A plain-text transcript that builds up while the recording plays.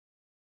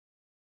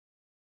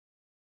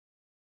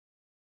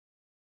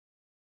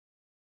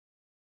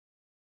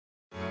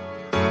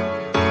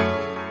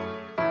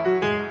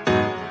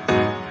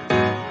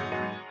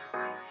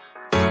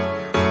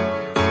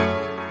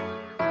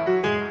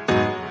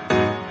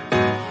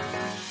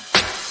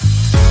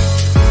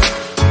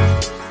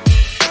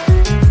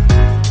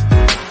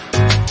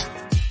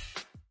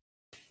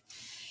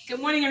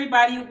morning,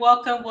 everybody.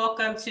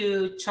 Welcome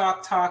to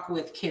Chalk Talk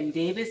with Kim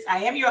Davis. I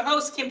am your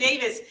host, Kim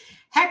Davis.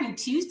 Happy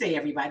Tuesday,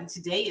 everybody.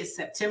 Today is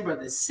September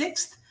the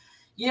 6th.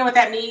 You know what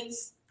that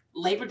means?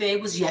 Labor Day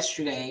was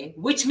yesterday,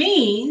 which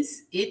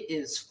means it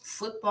is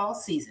football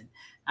season.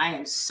 I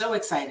am so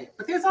excited,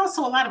 but there's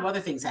also a lot of other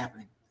things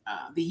happening.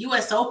 The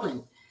U.S.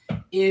 Open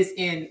is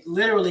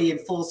literally in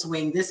full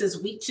swing. This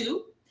is week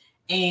 2.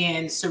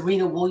 And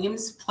Serena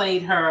Williams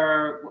played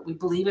what we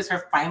believe is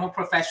her final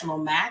professional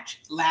match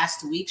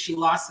last week. She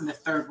lost in the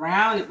third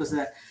round. It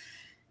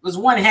was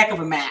one heck of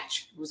a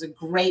match. It was a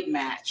great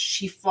match.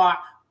 She fought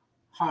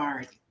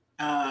hard,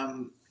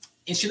 and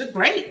she looked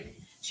great.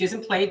 She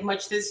hasn't played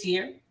much this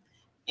year,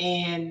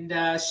 and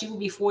she will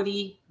be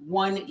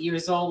 41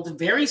 years old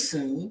very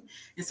soon.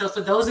 And so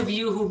for those of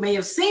you who may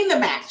have seen the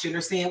match and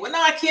are saying, well,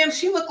 no, Kim,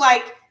 she looked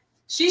like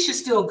she should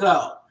still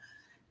go.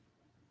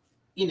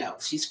 You know,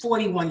 she's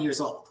 41 years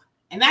old,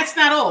 and that's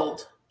not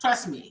old,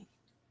 trust me,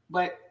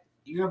 but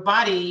your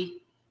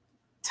body,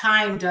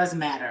 time does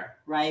matter,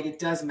 right? It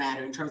does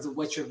matter in terms of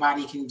what your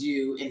body can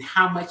do and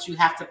how much you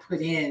have to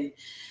put in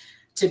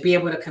to be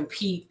able to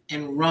compete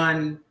and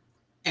run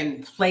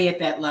and play at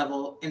that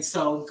level. And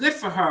so good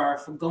for her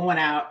for going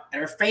out at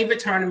her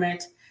favorite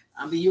tournament.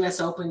 The U.S.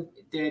 Open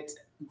did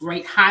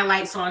great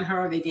highlights on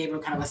her. They gave her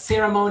kind of a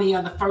ceremony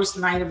on the first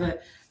night of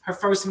her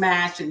first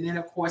match, and then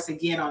of course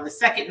again on the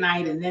second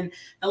night, and then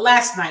the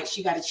last night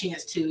she got a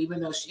chance to,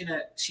 even though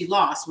she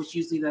lost, which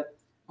usually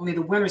only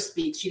the winner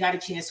speaks, she got a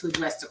chance to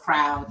address the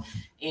crowd.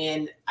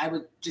 And I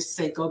would just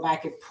say go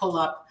back and pull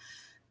up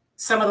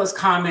some of those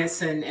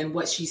comments and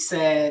what she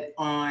said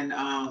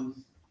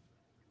on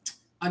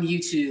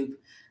YouTube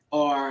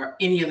or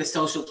any of the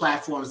social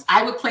platforms.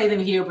 I would play them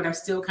here, but I'm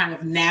still kind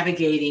of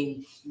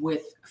navigating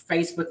with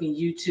Facebook and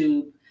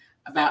YouTube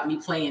about me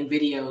playing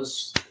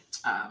videos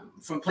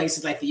from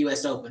places like the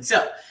U.S. Open.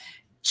 So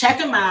check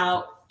them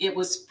out. It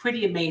was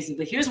pretty amazing.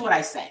 But here's what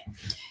I say.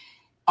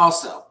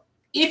 Also,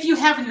 if you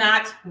have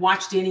not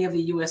watched any of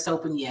the U.S.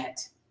 Open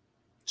yet,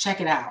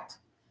 check it out.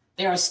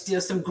 There are still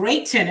some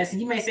great tennis.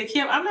 And you may say,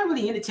 Kim, I'm not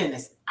really into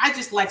tennis. I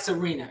just like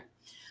Serena.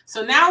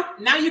 So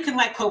now you can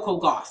like Coco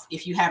Gauff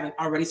if you haven't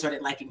already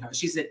started liking her.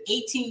 She's an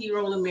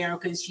 18-year-old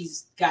American.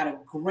 She's got a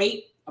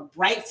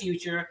bright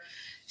future.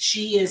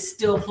 She is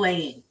still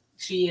playing.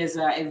 She is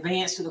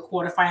advanced to the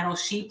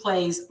quarterfinals. She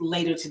plays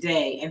later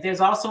today. And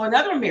there's also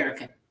another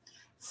American,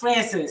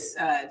 Frances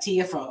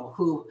Tiafoe,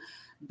 who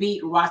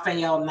beat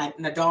Rafael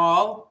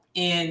Nadal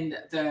in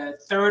the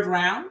third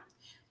round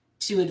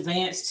to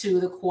advance to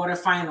the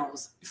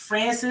quarterfinals.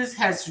 Frances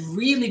has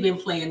really been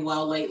playing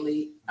well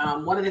lately.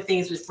 One of the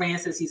things with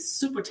Frances, he's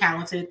super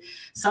talented.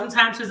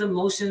 Sometimes his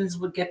emotions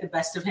would get the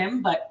best of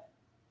him, but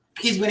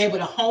he's been able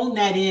to hone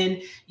that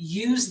in,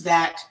 use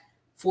that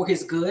for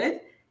his good,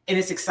 and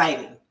it's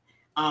exciting.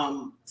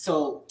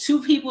 So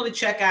 2 people to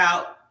check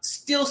out,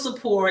 still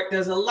support.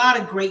 There's a lot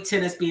of great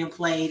tennis being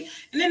played.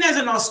 And then there's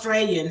an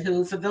Australian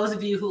who, for those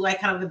of you who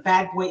like kind of the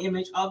bad boy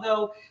image,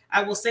 although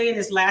I will say in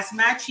his last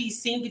match, he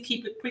seemed to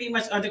keep it pretty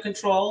much under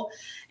control.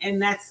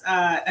 And that's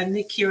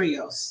Nick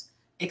Kyrgios.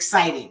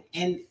 Exciting.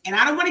 And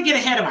I don't want to get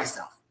ahead of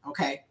myself.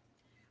 Okay.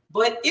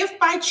 But if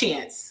by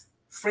chance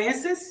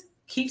Frances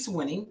keeps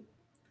winning,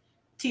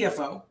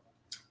 Tiafoe,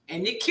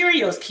 and Nick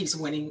Kyrgios keeps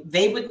winning,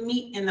 they would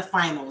meet in the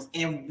finals.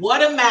 And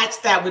what a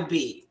match that would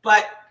be.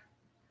 But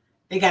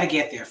they got to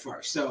get there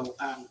first. So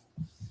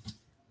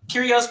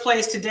Kyrgios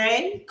plays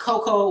today.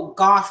 Coco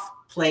Gauff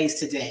plays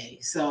today.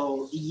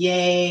 So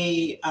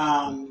yay.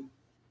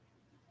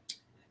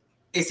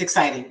 It's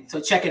exciting.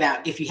 So check it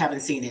out if you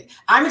haven't seen it.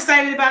 I'm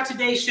excited about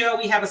today's show.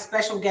 We have a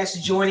special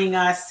guest joining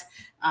us.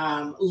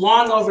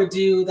 Long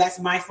overdue. That's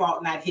my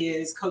fault, not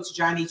his. Coach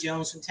Johnny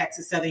Jones from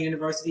Texas Southern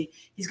University.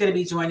 He's going to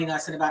be joining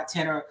us in about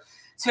 10 or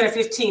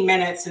 15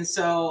 minutes. And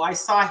so I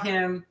saw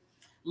him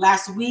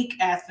last week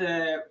at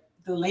the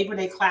Labor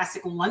Day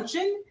Classic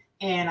luncheon.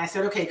 And I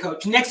said, okay,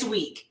 Coach, next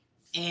week.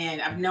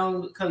 And I've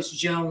known Coach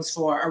Jones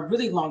for a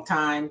really long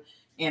time.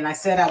 And I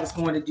said I was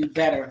going to do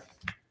better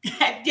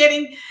at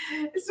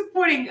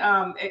supporting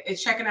and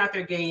checking out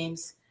their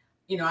games.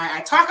 You know,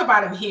 I talk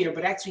about him here,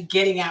 but actually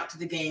getting out to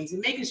the games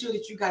and making sure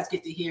that you guys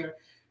get to hear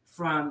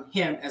from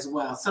him as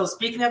well. So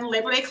speaking of the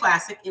Labor Day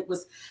Classic, it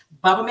was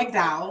Bubba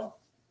McDowell,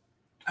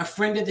 a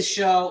friend of the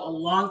show, a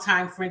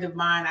longtime friend of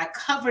mine. I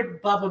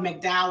covered Bubba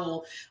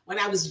McDowell when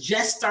I was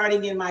just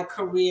starting in my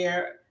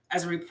career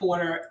as a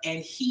reporter, and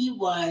he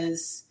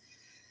was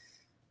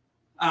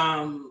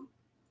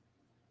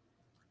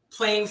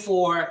playing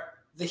for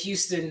the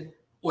Houston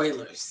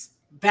Oilers.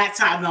 That's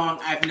how long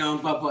I've known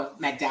Bubba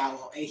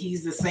McDowell. And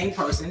he's the same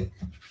person,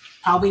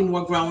 probably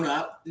more grown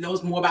up,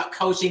 knows more about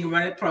coaching and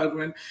running a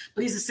program,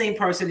 but he's the same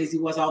person as he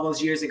was all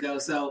those years ago.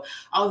 So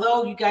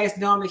although you guys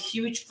know I'm a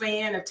huge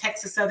fan of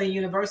Texas Southern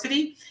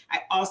University, I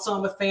also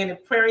am a fan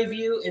of Prairie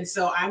View. And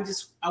so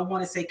I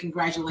want to say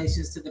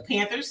congratulations to the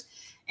Panthers,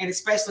 and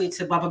especially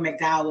to Bubba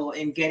McDowell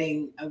in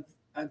getting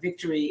a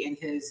victory in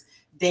his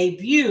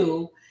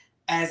debut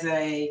as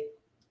a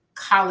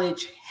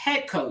college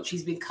head coach.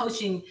 He's been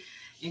coaching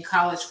in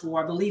college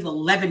for, I believe,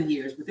 11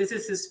 years. But this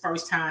is his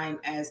first time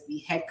as the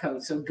head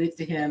coach. So good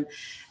to him.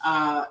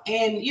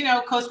 And, you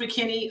know, Coach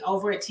McKinney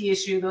over at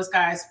TSU, those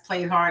guys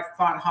played hard,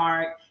 fought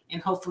hard,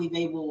 and hopefully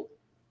they will,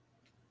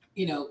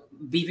 you know,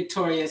 be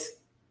victorious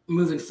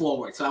moving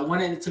forward. So I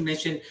wanted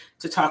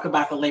to talk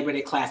about the Labor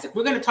Day Classic.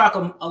 We're going to talk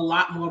a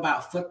lot more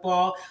about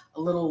football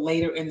a little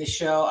later in the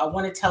show. I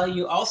want to tell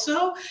you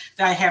also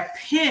that I have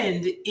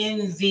pinned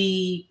in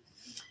the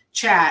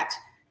chat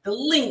the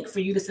link for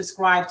you to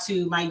subscribe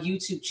to my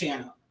YouTube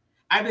channel.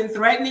 I've been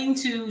threatening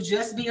to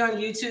just be on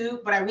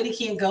YouTube, but I really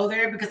can't go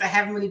there because I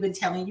haven't really been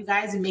telling you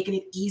guys and making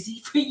it easy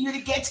for you to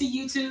get to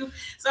YouTube.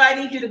 So I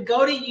need you to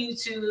go to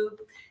YouTube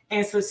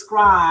and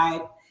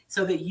subscribe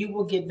so that you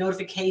will get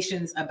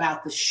notifications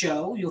about the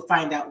show. You'll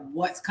find out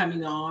what's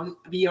coming on.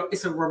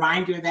 It's a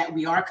reminder that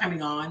we are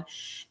coming on.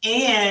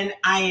 And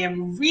I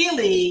am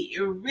really,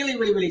 really,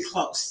 really, really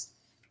close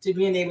to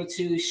being able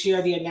to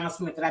share the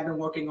announcement that I've been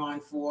working on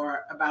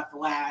for about the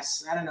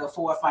last, 4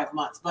 or 5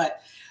 months.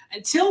 But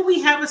until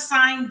we have a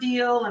signed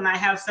deal and I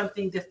have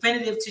something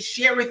definitive to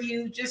share with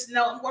you, just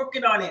know I'm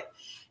working on it.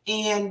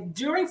 And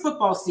during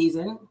football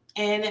season,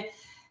 and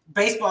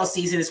baseball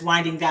season is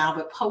winding down,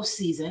 but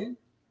postseason,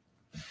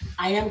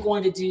 I am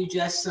going to do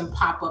just some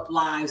pop-up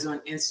lives on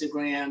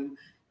Instagram.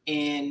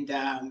 And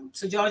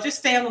so y'all just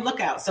stay on the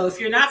lookout. So if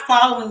you're not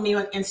following me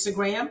on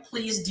Instagram,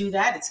 please do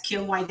that. It's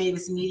Kim Y.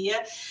 Davis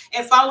Media.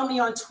 And follow me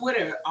on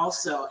Twitter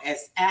also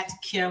as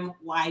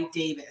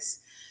 @KimYDavis.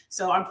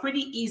 So I'm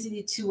pretty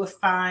easy to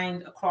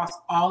find across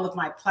all of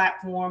my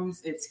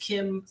platforms. It's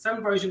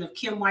some version of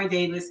Kim Y.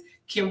 Davis,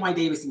 Kim Y.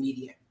 Davis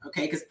Media.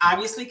 Okay, because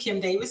obviously Kim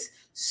Davis,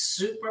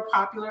 super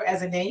popular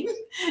as a name.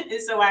 And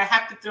so I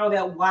have to throw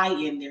that Y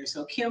in there.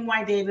 So Kim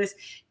Y. Davis,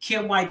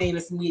 Kim Y.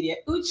 Davis Media.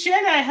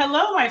 Uchenna,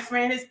 hello, my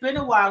friend. It's been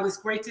a while. It's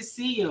great to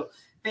see you.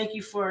 Thank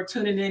you for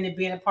tuning in and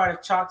being a part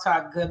of Chalk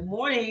Talk. Good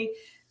morning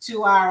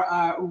to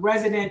our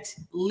resident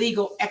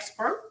legal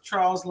expert,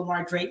 Charles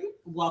Lamar Drayton.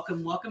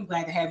 Welcome, welcome.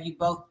 Glad to have you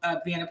both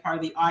being a part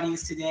of the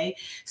audience today.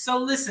 So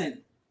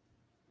listen,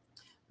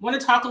 I want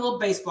to talk a little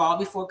baseball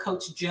before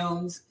Coach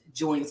Jones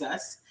joins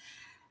us.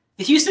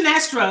 The Houston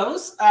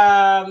Astros.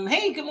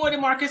 Hey, good morning,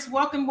 Marcus.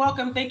 Welcome,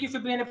 welcome. Thank you for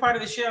being a part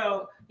of the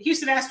show. The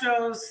Houston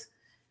Astros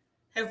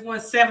have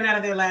won 7 out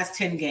of their last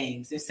 10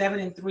 games. They're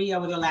 7-3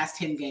 over their last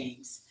 10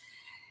 games.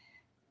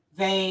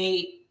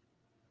 They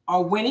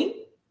are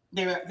winning.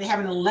 They have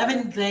an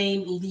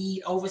 11-game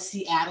lead over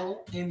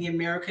Seattle in the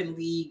American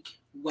League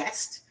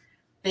West.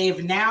 They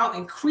have now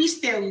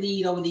increased their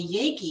lead over the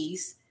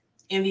Yankees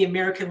in the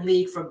American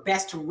League for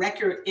best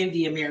record in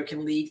the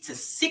American League to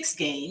 6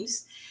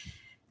 games.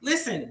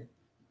 Listen,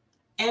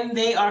 and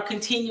they are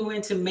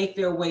continuing to make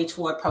their way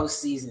toward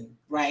postseason,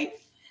 right?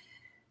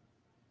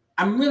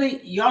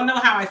 Y'all know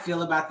how I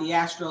feel about the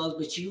Astros,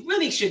 but you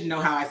really should know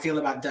how I feel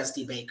about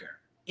Dusty Baker.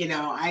 You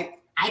know,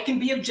 I can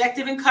be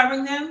objective in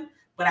covering them,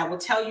 but I will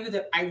tell you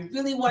that I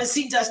really want to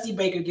see Dusty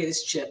Baker get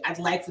his chip. I'd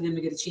like for them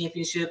to get a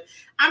championship.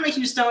 I'm a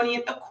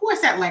Houstonian. Of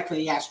course, I'd like for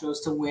the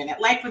Astros to win.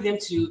 I'd like for them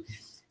to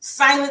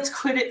silence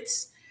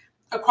critics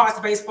across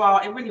baseball,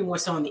 and really more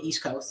so on the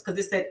East Coast, because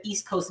it's that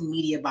East Coast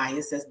media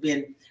bias that's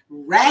been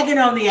ragging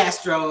on the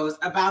Astros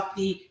about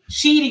the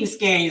cheating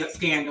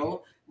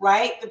scandal,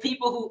 right? The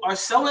people who are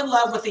so in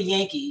love with the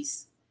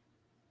Yankees.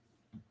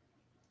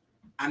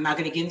 I'm not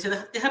going to get into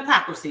the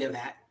hypocrisy of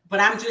that, but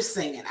I'm just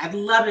saying I'd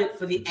love it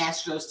for the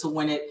Astros to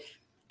win it,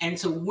 and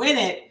to win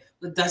it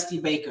with Dusty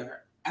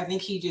Baker. I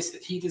think he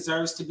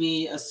deserves to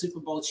be a Super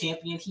Bowl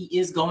champion. He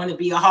is going to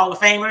be a Hall of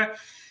Famer.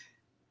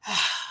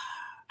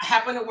 I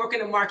happen to work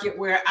in a market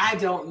where I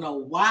don't know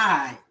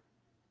why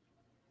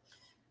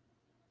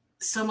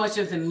so much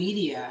of the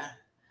media,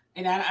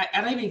 and I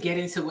don't even get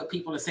into what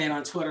people are saying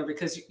on Twitter,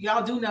 because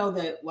y'all do know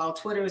that while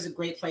Twitter is a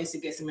great place to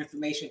get some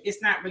information,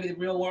 it's not really the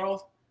real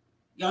world.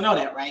 Y'all know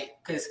that, right?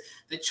 Because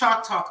the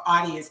Chalk Talk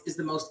audience is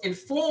the most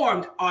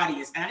informed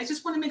audience, and I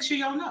just want to make sure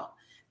y'all know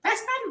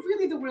that's not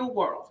really the real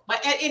world.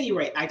 But at any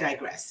rate, I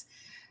digress.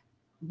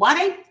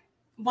 Why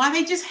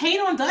they just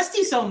hate on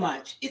Dusty so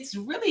much? It's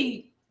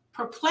really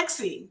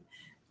perplexing.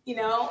 You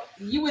know,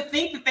 you would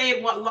think that they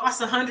had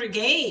lost 100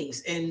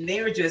 games and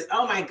they were just,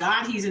 oh my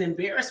God, he's an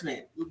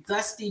embarrassment.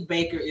 Dusty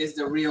Baker is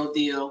the real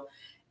deal.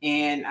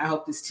 And I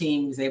hope this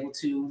team is able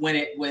to win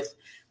it with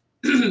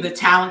the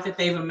talent that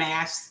they've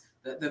amassed,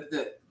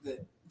 the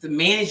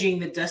managing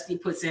that Dusty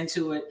puts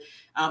into it.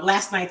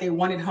 Last night they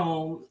won at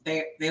home.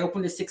 They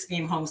opened a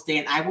 6-game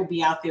homestand. I will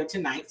be out there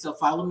tonight. So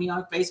follow me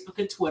on Facebook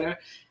and Twitter.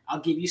 I'll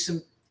give you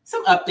some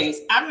updates.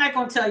 I'm not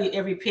going to tell you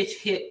every pitch,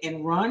 hit,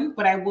 and run,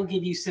 but I will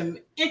give you some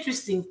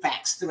interesting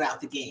facts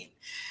throughout the game.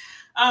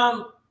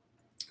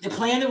 They're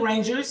playing the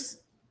Rangers.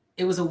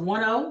 It was a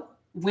 1-0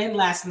 win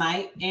last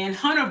night, and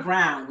Hunter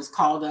Brown was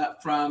called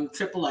up from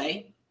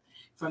AAA,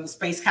 from the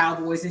Space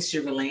Cowboys in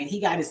Sugar Land.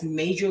 He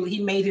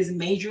made his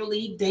major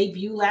league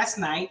debut last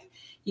night.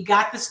 He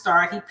got the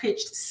start. He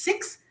pitched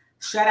 6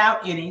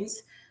 shutout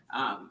innings.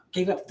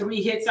 Gave up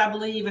 3 hits, I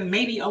believe, and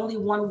maybe only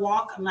 1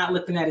 walk. I'm not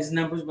looking at his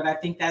numbers, but I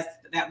think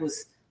that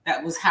was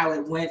how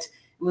it went.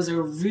 It was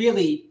a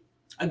really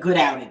a good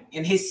outing.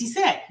 And he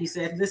said,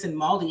 listen,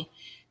 Maldi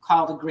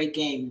called a great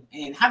game.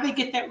 And how they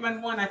get that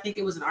run one, I think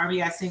it was an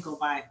RBI single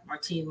by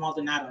Martin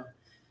Maldonado,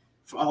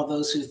 for all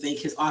those who think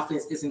his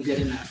offense isn't good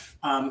enough.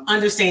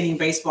 Understanding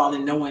baseball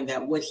and knowing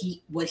that what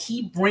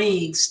he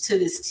brings to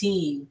this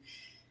team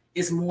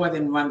is more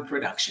than run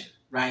production,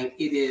 right?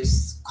 It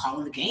is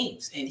calling the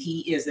games. And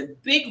he is a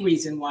big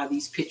reason why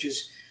these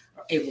pitchers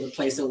are able to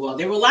play so well.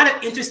 There were a lot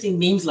of interesting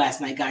memes last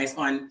night, guys,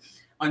 on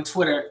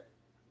Twitter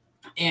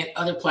and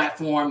other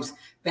platforms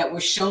that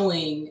were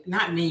showing,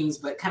 not memes,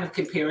 but kind of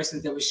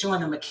comparisons that were showing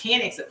the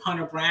mechanics of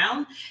Hunter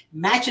Brown,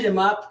 matching him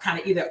up, kind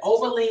of either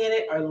overlaying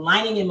it or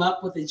lining him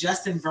up with the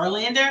Justin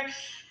Verlander.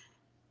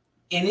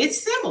 And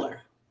it's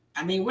similar.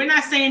 I mean, we're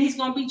not saying he's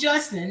going to be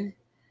Justin,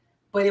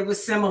 but it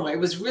was similar. It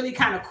was really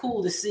kind of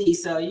cool to see.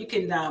 So you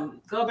can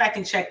go back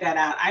and check that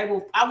out. I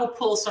will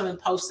pull some and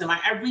post them. I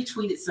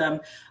retweeted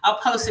some. I'll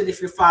post it if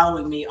you're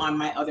following me on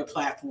my other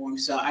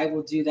platforms. So I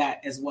will do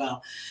that as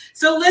well.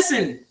 So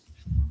listen,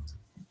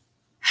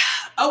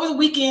 over the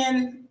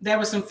weekend, there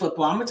was some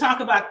football. I'm going to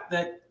talk about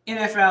the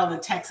NFL and the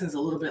Texans a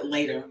little bit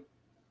later.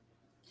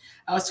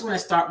 I just want to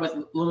start with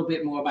a little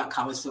bit more about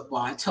college football.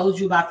 I told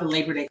you about the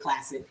Labor Day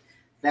Classic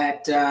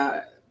that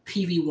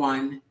PV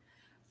won,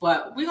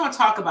 but we're going to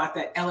talk about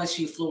that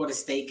LSU-Florida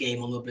State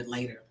game a little bit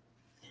later.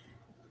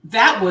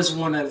 That was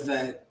one of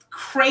the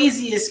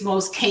craziest,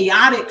 most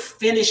chaotic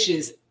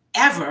finishes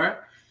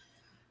ever.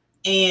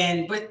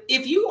 But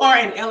if you are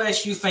an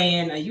LSU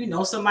fan or you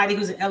know somebody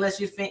who's an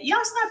LSU fan, y'all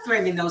stop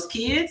threatening those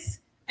kids.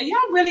 Are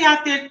y'all really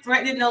out there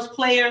threatening those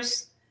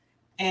players?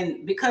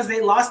 And because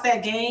they lost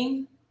that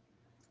game,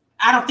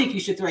 I don't think you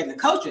should threaten the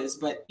coaches,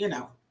 but you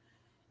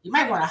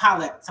might want to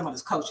holler at some of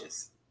those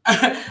coaches.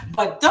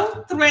 But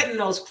don't threaten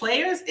those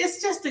players.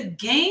 It's just a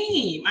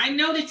game. I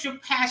know that you're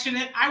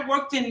passionate. I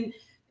worked in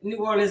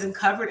New Orleans and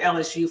covered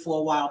LSU for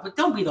a while, but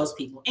don't be those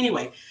people.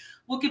 Anyway,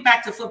 we'll get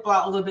back to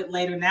football a little bit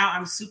later. Now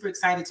I'm super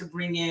excited to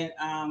bring in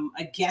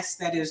a guest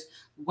that is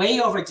way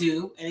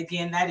overdue. And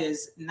again, that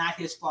is not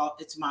his fault.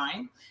 It's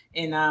mine.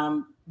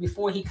 And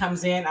before he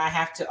comes in, I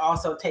have to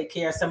also take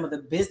care of some of the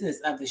business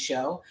of the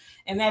show.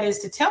 And that is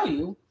to tell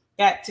you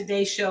that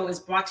today's show is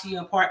brought to you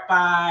in part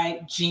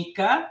by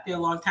Jinka. They're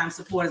longtime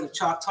supporters of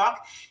Chalk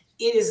Talk.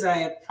 It is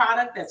a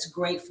product that's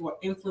great for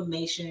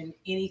inflammation,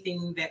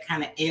 anything that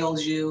kind of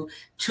ails you.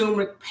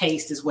 Turmeric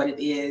paste is what it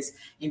is.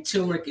 And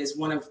turmeric is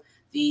one of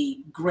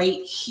the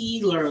great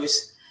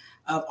healers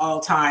of all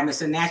time.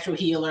 It's a natural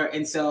healer.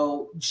 And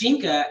so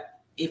Jinka,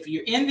 if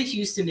you're in the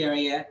Houston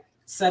area,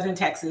 Southern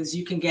Texas,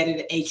 you can get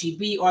it at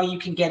HEB or you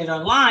can get it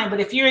online. But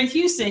if you're in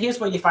Houston, here's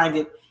where you find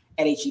it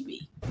at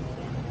HEB.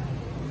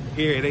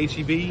 Here at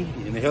HEB,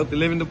 in the Healthy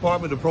Living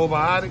Department of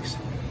Probiotics,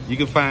 you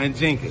can find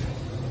Jinka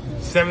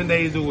 7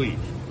 days a week.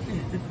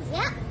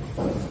 Yeah.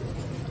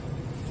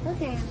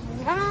 Look at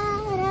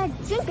that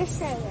Jinka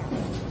sale.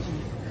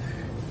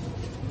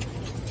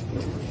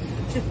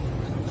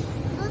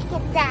 Look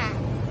at that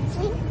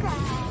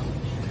Jinka.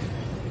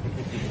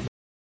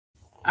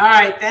 All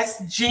right,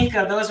 that's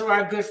Jinka. Those are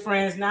our good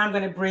friends. Now I'm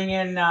going to bring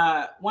in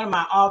one of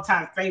my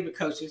all-time favorite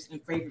coaches and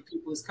favorite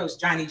people is Coach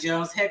Johnny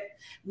Jones, head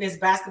men's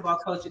basketball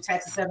coach at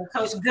Texas Southern.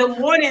 Coach, good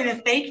morning,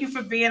 and thank you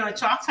for being on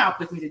Chalk Talk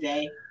with me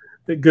today.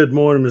 Good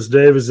morning, Ms.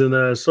 Davis, and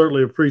I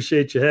certainly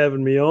appreciate you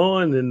having me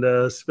on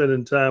and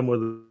spending time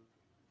with us.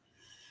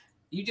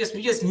 You just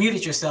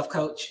muted yourself,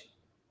 Coach.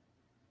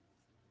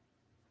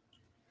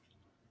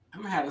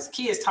 I'm going to have those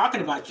kids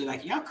talking about you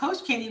like, y'all,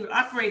 Coach can't even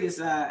operate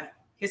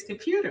his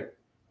computer.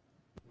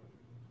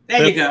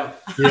 There you go.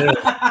 Yeah,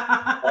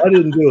 I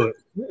didn't do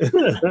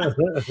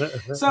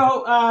it.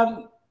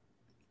 So,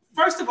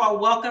 first of all,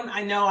 welcome.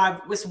 I know I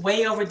was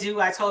way overdue.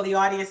 I told the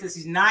audience this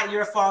is not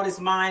your fault, it's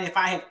mine. If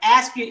I have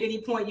asked you at any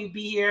point, you'd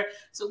be here.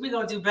 So we're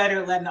going to do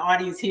better letting the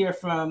audience hear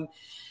from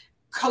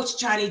Coach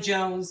Johnny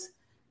Jones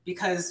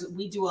because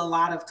we do a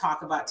lot of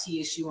talk about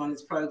TSU on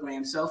this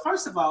program. So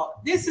first of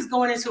all, this is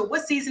going into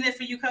what season is it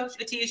for you, Coach,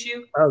 at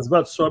TSU? I was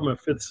about to start my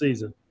fifth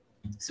season.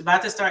 It's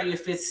about to start your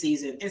fifth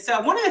season. And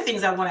so one of the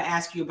things I want to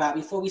ask you about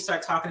before we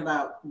start talking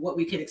about what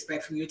we can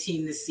expect from your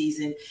team this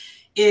season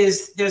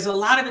is there's a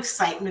lot of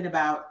excitement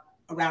around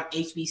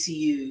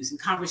HBCUs and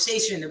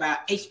conversation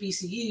about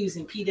HBCUs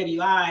and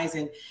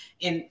PWIs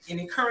and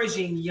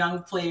encouraging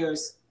young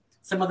players,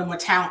 some of the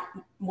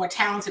more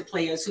talented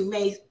players who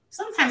may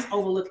sometimes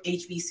overlook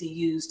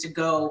HBCUs to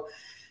go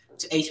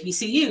to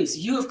HBCUs.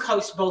 You have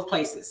coached both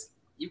places.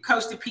 You've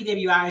coached the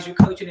PWIs, you're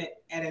coaching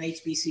it at an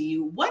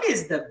HBCU. What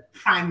is the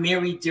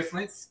primary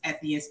difference at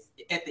the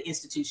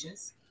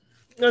institutions?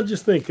 I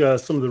just think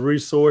some of the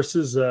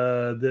resources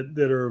that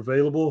are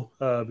available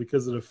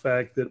because of the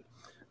fact that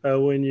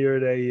when you're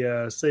at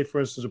a, say, for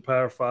instance, a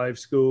Power 5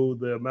 school,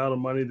 the amount of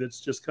money that's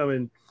just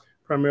coming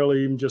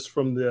primarily even just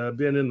from the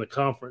being in the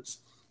conference.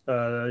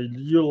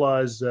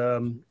 Utilize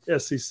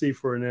SEC,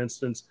 for an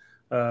instance.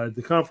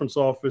 The conference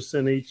office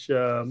in each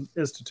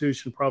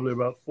institution probably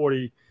about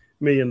 $40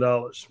 million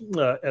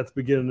at the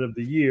beginning of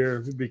the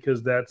year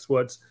because that's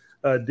what's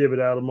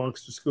divvied out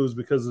amongst the schools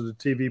because of the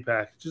TV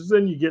packages.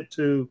 Then you get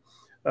to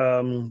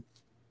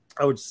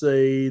I would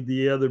say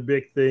the other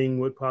big thing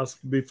would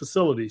possibly be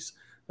facilities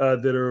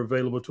that are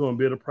available to them,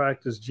 be it a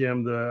practice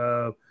gym,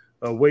 the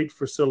weight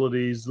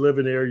facilities,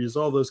 living areas,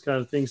 all those kind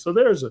of things. So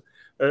there's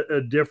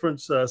a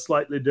difference,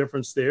 slightly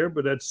difference there,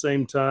 but at the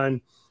same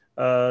time,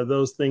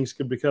 those things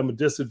can become a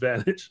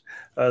disadvantage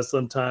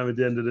sometime at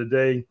the end of the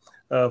day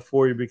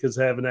for you, because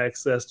having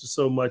access to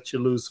so much, you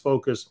lose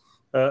focus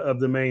of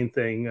the main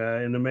thing.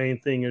 And the main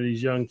thing are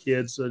these young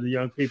kids, the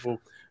young people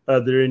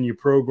that are in your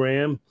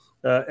program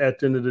at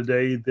the end of the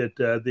day,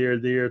 that they're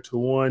there to,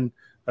 one,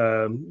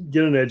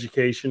 get an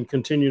education,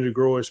 continue to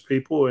grow as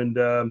people, and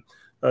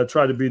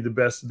try to be the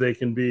best that they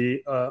can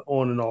be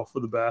on and off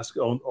of the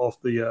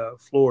off the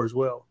floor as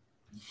well.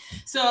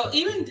 So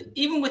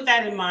even with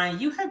that in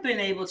mind, you have been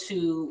able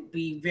to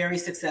be very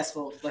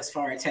successful thus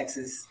far at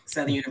Texas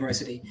Southern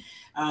University.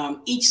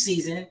 Each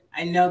season,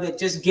 I know that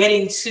just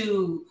getting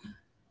to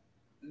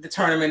the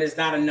tournament is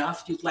not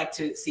enough. You'd like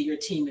to see your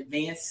team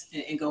advance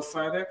and go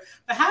further.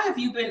 But how have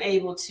you been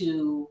able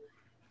to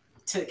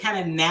kind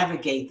of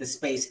navigate the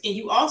space? And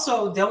you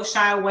also don't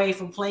shy away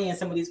from playing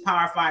some of these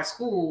Power 5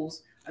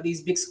 schools or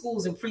these big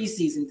schools in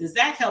preseason. Does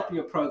that help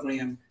your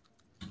program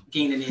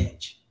gain an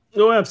edge?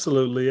 Oh,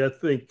 absolutely. I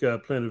think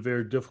playing a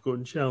very difficult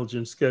and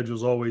challenging schedule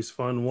is always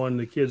fun. One,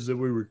 the kids that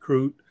we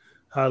recruit,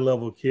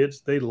 high-level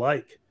kids, they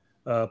like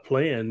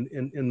playing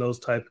in those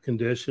type of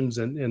conditions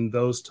and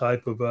those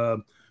type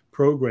of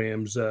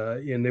programs,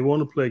 and they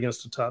want to play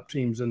against the top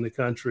teams in the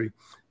country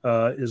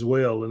as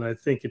well. And I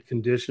think it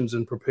conditions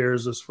and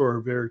prepares us for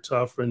a very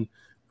tough and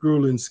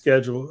grueling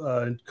schedule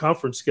and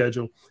conference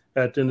schedule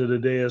at the end of the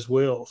day as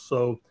well.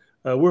 So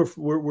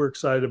we're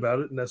excited about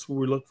it, and that's what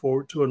we look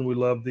forward to, and we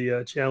love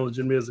the challenge.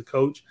 And me as a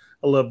coach,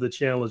 I love the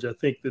challenge. I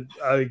think that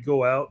I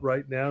go out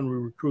right now and we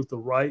recruit the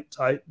right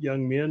type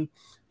young men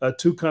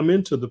to come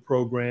into the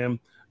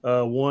program,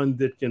 one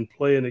that can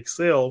play and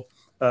excel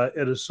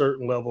at a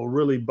certain level,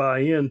 really buy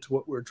into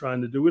what we're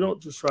trying to do. We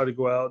don't just try to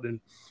go out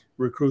and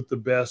recruit the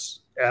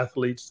best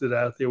athletes that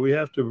are out there. We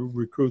have to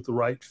recruit the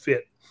right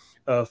fit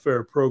for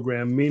a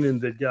program, meaning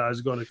that guys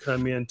are going to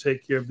come in,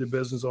 take care of the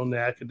business on the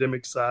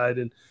academic side,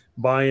 and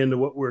buy into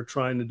what we're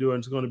trying to do. And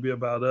it's going to be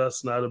about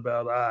us, not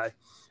about I,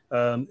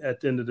 at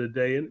the end of the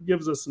day. And it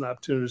gives us an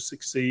opportunity to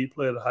succeed,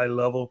 play at a high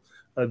level.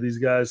 These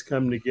guys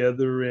come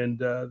together, and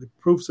the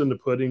proof's in the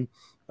pudding.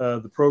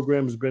 The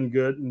program has been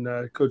good,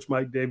 and Coach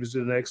Mike Davis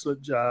did an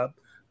excellent job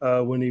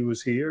when he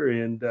was here.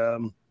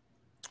 And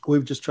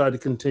we've just tried to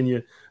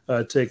continue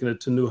taking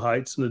it to new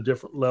heights and a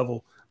different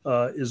level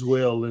as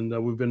well.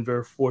 And we've been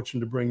very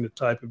fortunate to bring the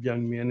type of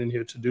young men in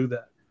here to do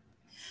that.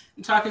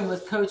 I'm talking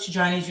with Coach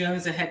Johnny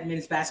Jones, the head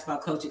men's basketball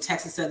coach at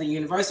Texas Southern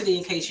University.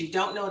 In case you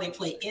don't know, they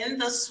play in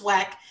the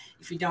SWAC.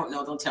 If you don't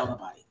know, don't tell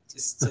nobody.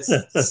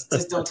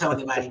 Just don't tell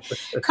anybody.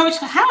 Coach,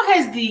 how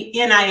has the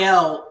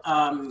NIL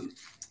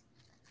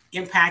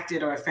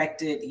impacted or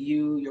affected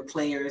you, your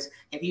players?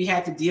 Have you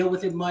had to deal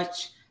with it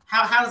much?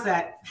 How has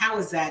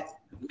that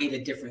made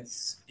a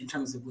difference in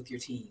terms of with your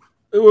team?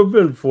 We've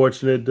been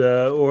fortunate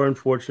or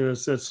unfortunate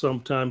since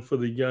some time for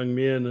the young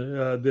men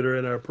that are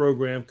in our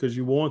program, because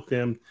you want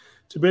them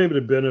to be able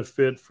to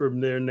benefit from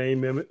their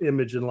name,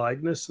 image, and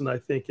likeness. And I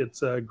think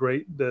it's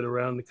great that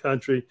around the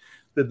country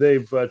that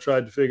they've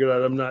tried to figure it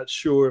out. I'm not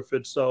sure if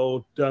it's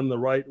all done the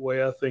right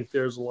way. I think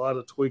there's a lot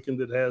of tweaking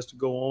that has to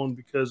go on,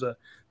 because I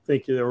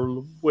think they're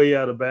way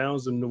out of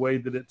bounds in the way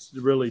that it's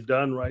really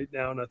done right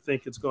now. And I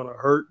think it's going to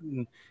hurt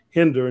and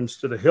hinder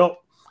instead of help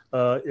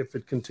if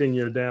it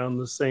continue down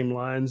the same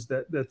lines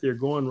that they're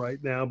going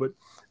right now. But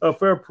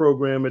for our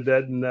program, it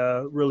doesn't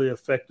really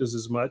affect us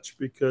as much,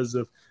 because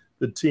of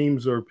the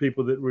teams or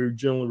people that we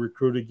generally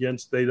recruit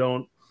against. They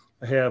don't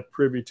have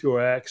privy to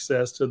or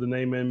access to the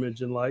name,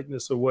 image, and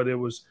likeness of what it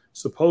was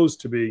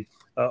supposed to be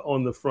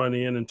on the front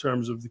end in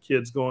terms of the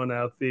kids going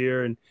out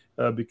there, and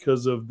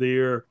because of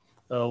their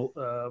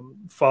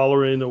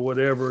following or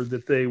whatever,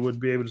 that they would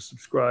be able to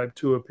subscribe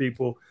to a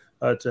people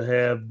to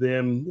have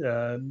them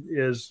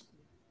as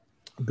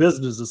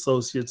business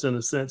associates in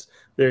a sense.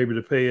 They're able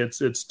to pay.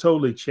 It's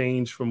totally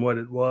changed from what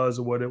it was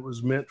or what it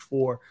was meant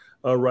for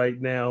right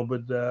now.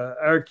 But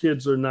our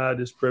kids are not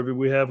as privy.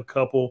 We have a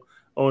couple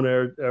on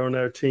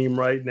our team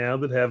right now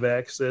that have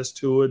access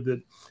to it,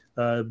 that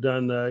have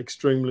done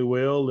extremely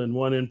well. And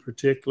one in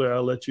particular,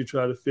 I'll let you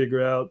try to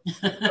figure out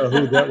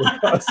who that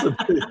would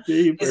possibly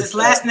be. Is his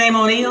last name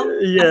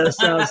O'Neill? Yeah, it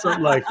sounds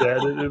something like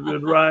that.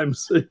 It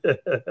rhymes.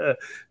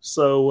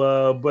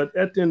 So, but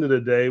at the end of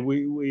the day,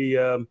 we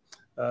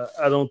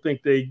I don't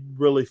think they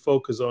really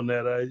focus on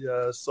that.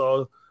 I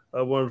saw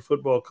one of the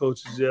football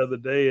coaches the other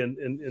day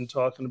and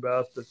talking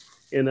about the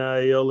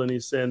NIL, and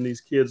he's saying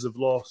these kids have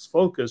lost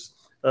focus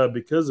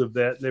because of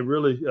that. And they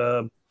really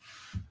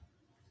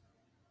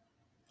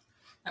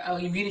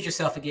you muted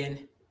yourself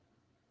again.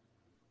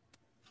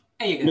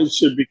 There you go. It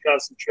should be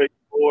concentrating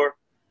more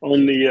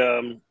on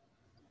the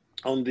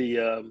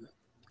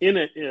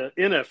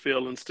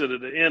NFL instead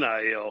of the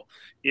NIL,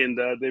 and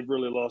they've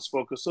really lost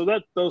focus. So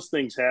that those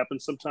things happen.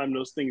 Sometimes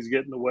those things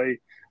get in the way,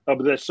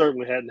 but that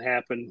certainly hadn't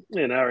happened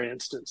in our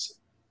instance.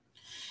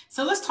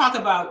 So let's talk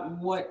about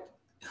what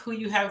who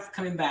you have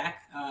coming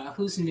back,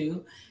 who's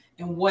new,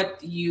 and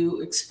what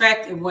you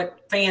expect and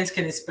what fans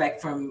can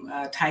expect from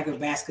Tiger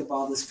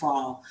basketball this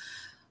fall.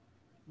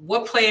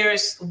 What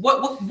players?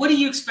 What do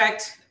you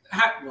expect?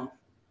 Well,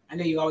 I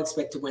know you all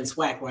expect to win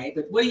SWAC, right?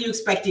 But what are you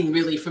expecting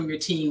really from your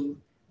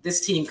team?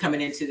 This team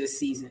coming into this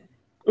season?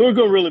 We're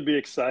going to really be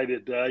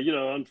excited.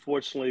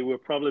 Unfortunately, we'll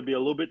probably be a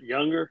little bit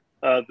younger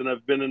than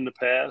I've been in the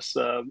past.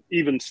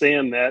 Even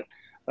saying that,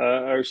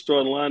 our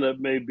starting lineup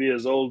may be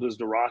as old as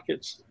the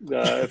Rockets.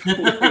 That's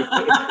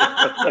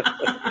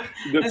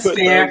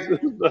fair.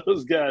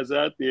 Those guys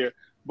out there,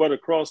 but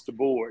across the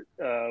board,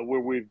 where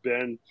we've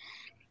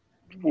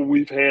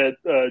had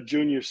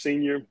junior,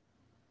 senior,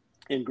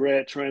 and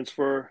grad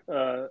transfer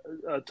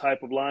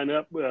type of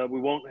lineup. We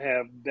won't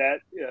have that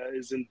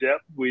as in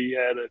depth. We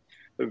had a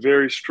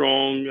very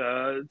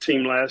strong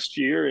team last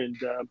year, and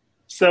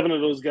 7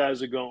 of those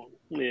guys are gone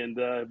and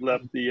have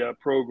left the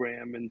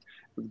program and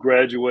have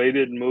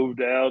graduated and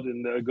moved out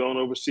and gone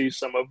overseas.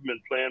 Some of them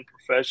been playing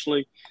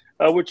professionally,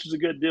 which is a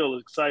good deal.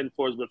 It's exciting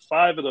for us. But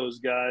 5 of those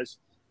guys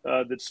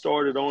that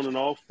started on and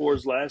off for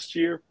us last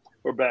year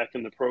are back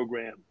in the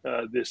program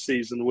this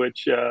season,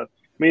 which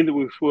mean that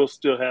we will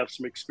still have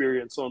some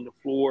experience on the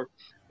floor.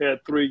 We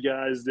had 3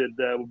 guys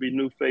that will be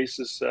new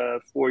faces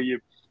for you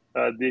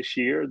this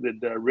year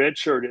that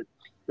redshirted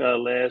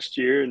last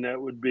year, and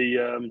that would be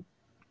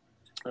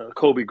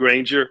Kobe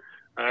Granger,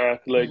 our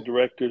athletic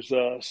director's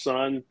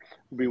son,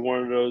 will be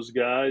one of those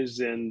guys,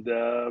 and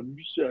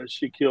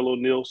Shaquille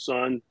O'Neal's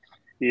son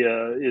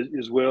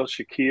as well,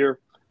 Shakir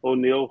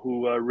O'Neal,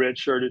 who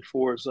redshirted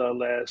for us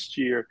last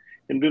year.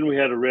 And then we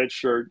had a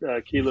redshirt,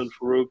 Keelan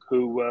Farouk,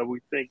 who we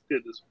think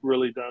has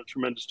really done a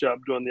tremendous job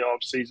during the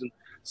offseason.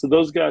 So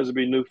those guys will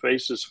be new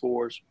faces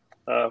for us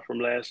from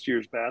last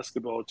year's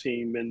basketball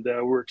team. And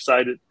we're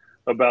excited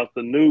about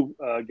the new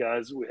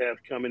guys that we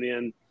have coming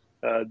in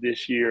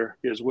this year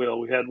as well.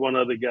 We had one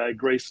other guy,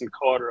 Grayson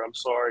Carter,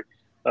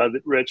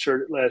 that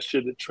redshirted last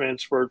year, that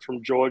transferred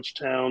from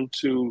Georgetown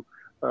to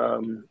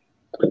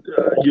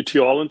UT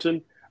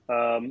Arlington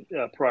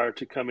prior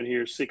to coming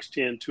here,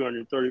 6'10",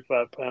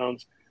 235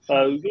 pounds.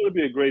 It's going to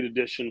be a great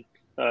addition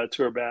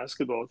to our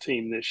basketball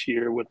team this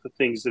year with the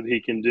things that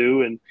he can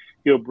do, and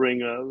he'll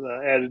bring an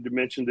added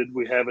dimension that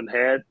we haven't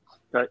had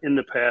in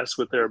the past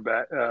with our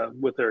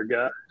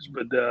guys.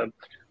 But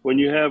when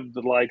you have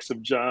the likes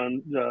of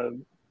John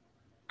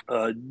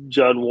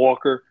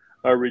Walker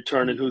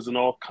returning, who's an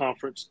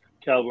all-conference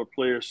caliber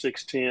player,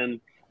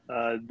 6'10",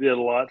 did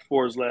a lot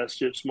for us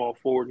last year at small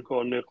forward, and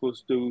Carl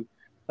Nicholas did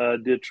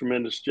a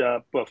tremendous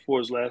job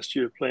for us last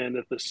year playing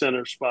at the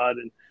center spot,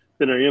 and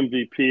then our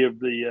MVP of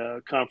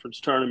the conference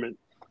tournament,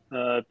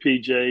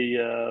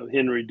 PJ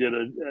Henry, did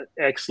an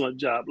excellent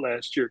job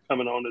last year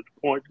coming on at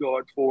the point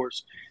guard for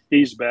us.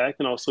 He's back,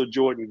 and also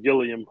Jordan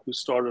Gilliam, who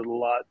started a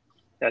lot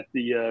at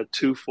the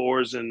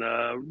 2-4s and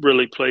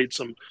really played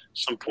some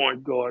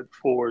point guard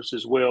for us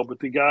as well. But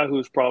the guy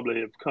who's probably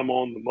have come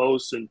on the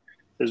most and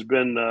has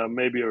been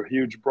maybe a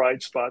huge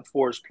bright spot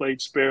for us,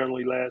 played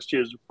sparingly last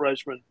year as a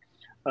freshman,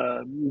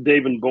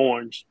 David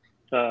Barnes.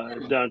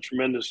 Done a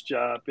tremendous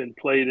job and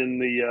played in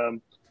the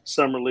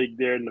summer league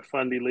there in the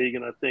Fundy League,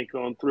 and I think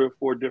on 3 or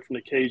 4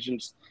 different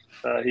occasions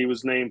he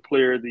was named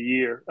player of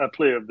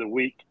the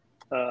week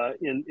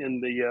in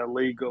the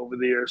league over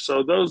there.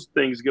 So those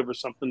things give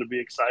us something to be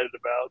excited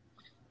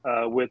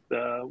about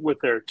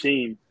with our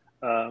team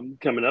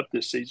coming up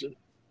this season.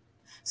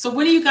 So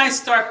when do you guys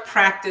start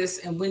practice,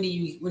 and when do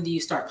you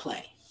start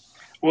play?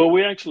 Well,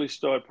 we actually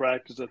start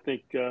practice, I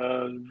think,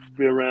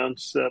 be around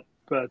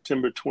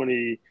September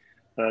 26th,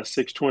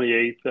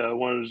 28th,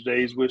 one of those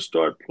days. We'll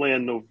start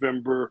playing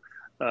November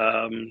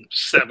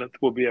 7th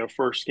will be our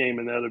first game,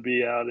 and that'll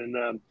be out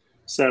in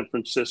San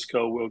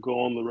Francisco. We'll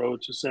go on the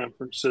road to San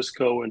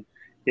Francisco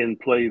and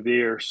play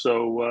there.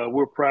 So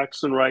we're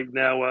practicing right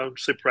now. I would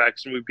say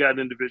practicing. We've got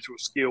individual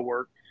skill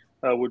work,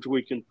 which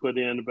we can put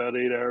in about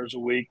 8 hours a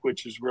week,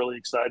 which is really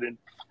exciting,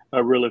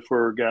 really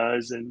for our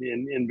guys, and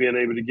being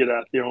able to get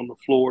out there on the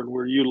floor. And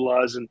we're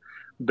utilizing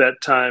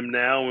that time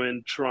now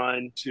and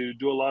trying to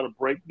do a lot of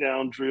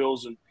breakdown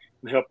drills and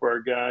help our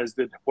guys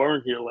that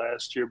weren't here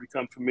last year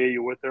become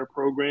familiar with our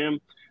program.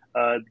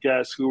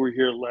 Guys who were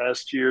here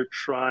last year,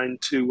 trying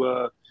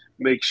to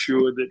make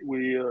sure that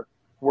we are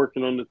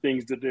working on the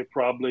things that they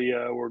probably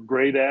were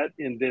great at,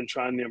 and then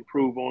trying to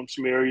improve on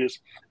some areas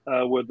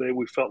where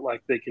we felt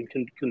like they can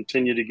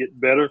continue to get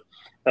better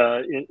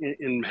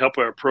and help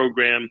our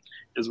program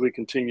as we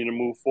continue to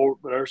move forward.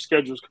 But our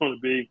schedule is going to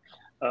be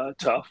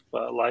tough,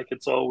 like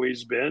it's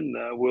always been.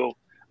 We'll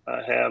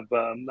have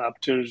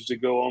opportunities to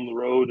go on the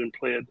road and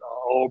play at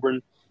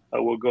Auburn.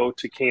 We'll go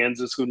to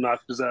Kansas, who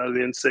knocked us out of the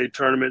NCAA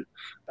tournament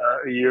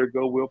a year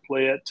ago. We'll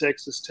play at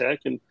Texas Tech,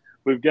 and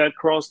we've got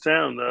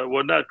crosstown.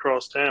 Well, not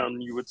crosstown,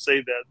 you would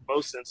say that in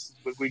most instances,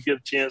 but we get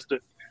a chance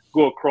to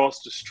go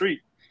across the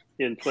street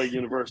and play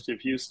University of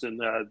Houston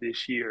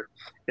this year.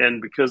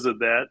 And because of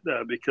that,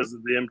 because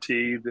of the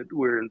MTE that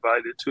we're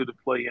invited to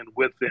play in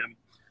with them,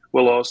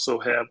 we'll also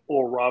have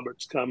Oral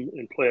Roberts come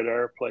and play at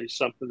our place,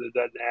 something that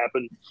doesn't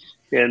happen.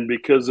 And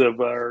because of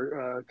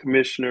our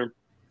commissioner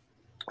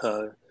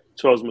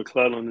Charles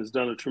McClellan has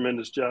done a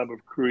tremendous job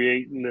of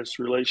creating this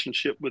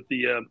relationship with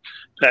the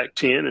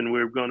Pac-10, and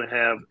we're going to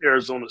have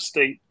Arizona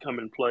State come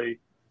and play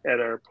at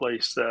our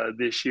place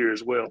this year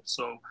as well.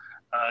 So,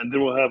 and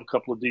then we'll have a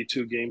couple of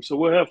D2 games. So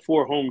we'll have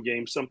 4 home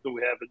games, something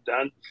we haven't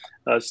done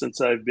since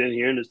I've been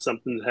here, and it's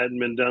something that hadn't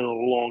been done in a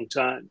long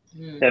time,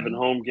 having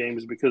home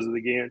games because of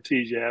the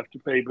guarantees you have to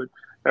pay. But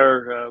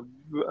our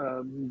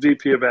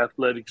VP of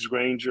Athletics,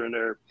 Granger, and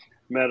our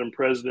Madam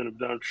President have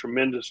done a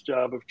tremendous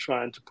job of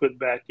trying to put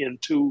back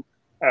into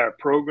our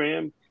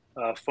program,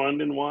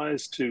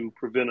 funding-wise, to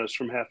prevent us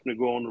from having to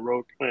go on the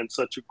road playing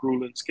such a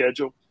grueling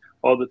schedule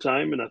all the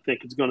time. And I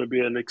think it's going to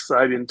be an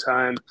exciting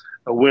time,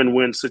 a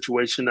win-win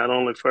situation, not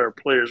only for our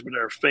players but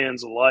our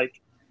fans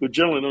alike, who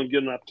generally don't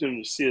get an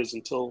opportunity to see us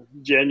until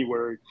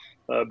January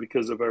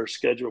because of our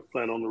schedule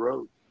playing on the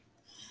road.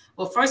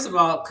 Well, first of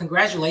all,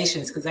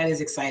 congratulations, because that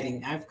is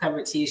exciting. I've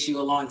covered TSU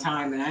a long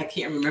time, and I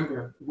can't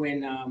remember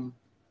when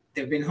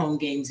there have been home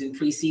games in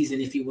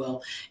preseason, if you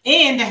will.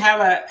 And to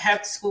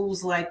have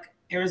schools like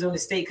Arizona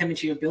State come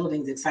into your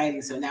building is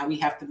exciting. So now we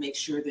have to make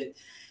sure that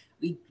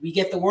we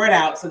get the word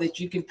out so that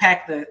you can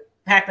pack the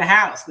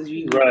house, because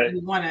you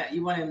want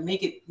to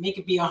make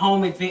it be a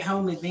home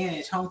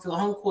advantage, home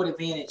court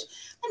advantage.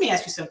 Let me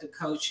ask you something,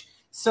 Coach.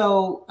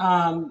 So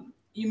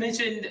you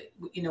mentioned,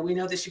 we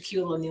know that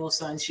Shaquille O'Neal's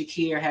son,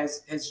 Shakir,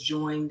 has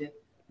joined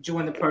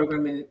the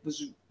program and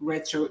was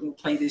redshirt and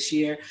play this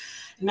year.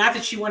 Not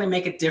that you want to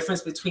make a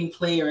difference between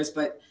players,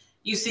 but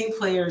you've seen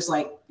players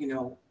like,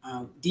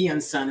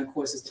 Deion's son, of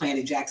course, is playing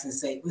at Jackson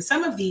State. When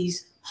some of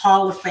these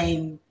Hall of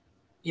Fame,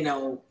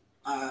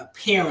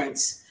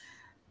 parents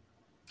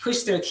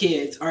push their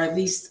kids, or at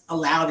least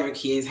allow their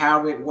kids,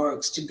 however it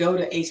works, to go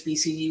to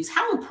HBCUs,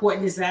 how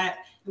important is that?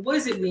 What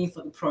does it mean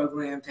for the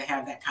program to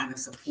have that kind of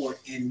support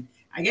and,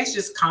 I guess,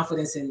 just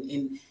confidence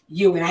in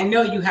you? And I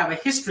know you have a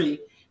history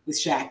with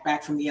Shaq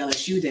back from the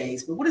LSU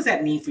days, but what does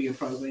that mean for your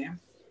program?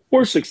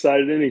 We're just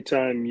excited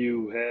anytime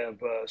you have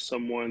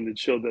someone that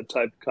showed that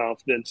type of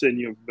confidence in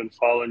you, have been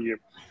following you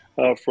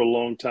for a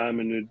long time.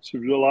 And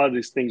a lot of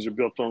these things are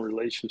built on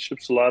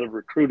relationships. A lot of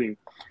recruiting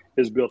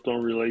is built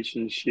on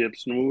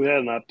relationships. And when we had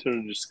an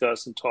opportunity to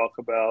discuss and talk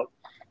about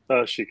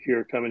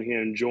Shakir coming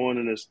here and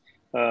joining us,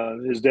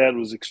 his dad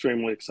was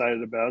extremely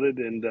excited about it,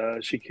 and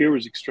Shakir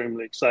was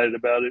extremely excited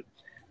about it.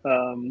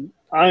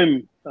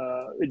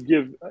 It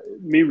gives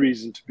me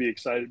reason to be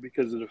excited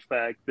because of the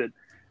fact that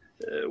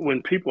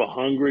when people are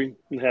hungry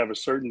and have a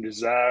certain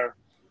desire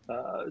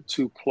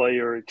to play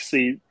or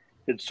exceed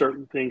in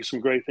certain things, some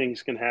great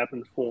things can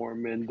happen for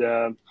him.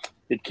 And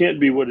it can't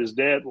be what his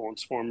dad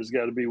wants for him. It's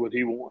got to be what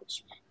he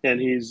wants. And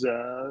he's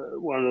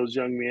one of those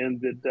young men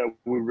that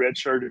we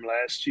redshirted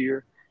last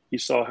year. He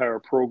saw how our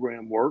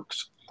program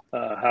works,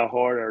 how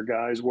hard our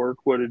guys work,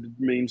 what it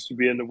means to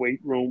be in the weight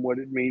room, what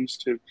it means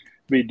to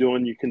be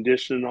doing your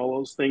conditioning, all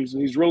those things.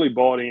 And he's really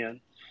bought in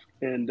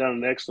and done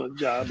an excellent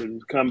job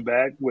and come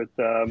back with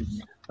a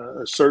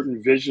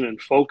certain vision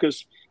and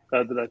focus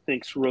that I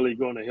think is really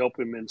going to help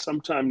him. And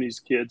sometimes these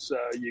kids,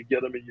 you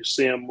get them and you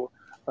see them,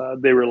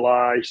 they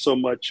rely so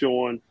much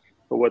on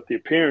what their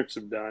parents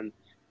have done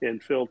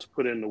and fail to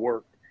put in the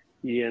work.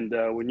 And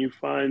when you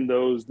find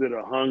those that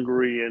are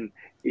hungry and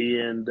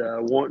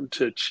wanting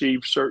to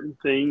achieve certain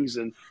things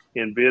and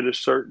be at a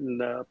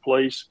certain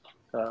place,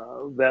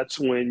 that's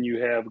when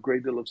you have a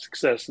great deal of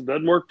success. It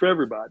doesn't work for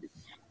everybody,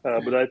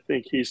 but I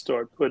think he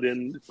starting to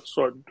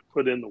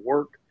put in the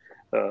work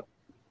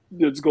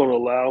that's going to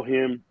allow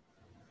him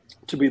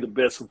to be the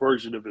best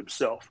version of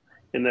himself.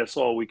 And that's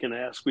all we can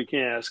ask. We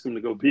can't ask him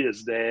to go be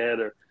his dad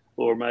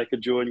or Michael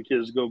Jordan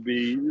kids go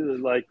be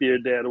like their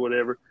dad or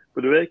whatever.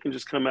 But if they can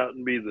just come out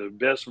and be the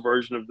best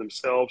version of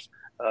themselves,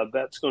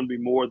 that's going to be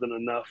more than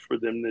enough for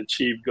them to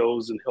achieve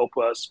goals and help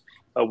us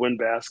win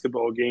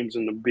basketball games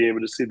and to be able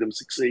to see them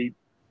succeed.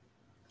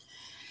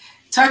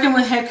 Talking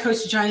with head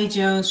coach Johnny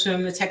Jones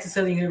from the Texas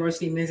Southern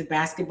University men's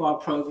basketball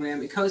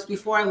program. And Coach,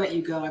 before I let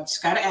you go, I've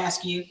just got to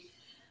ask you,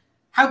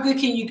 how good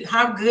can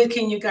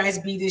you guys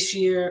be this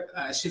year?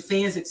 Should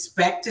fans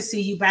expect to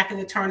see you back in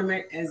the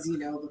tournament? As you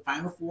know, the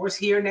Final Four is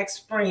here next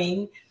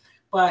spring,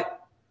 but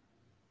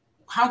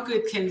how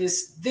good can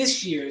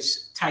this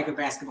year's Tiger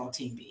basketball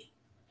team be?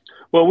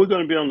 Well, we're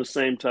going to be on the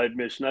same type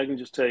mission. I can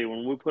just tell you,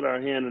 when we put our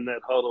hand in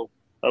that huddle,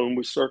 when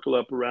we circle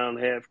up around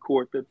half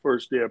court that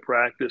first day of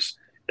practice,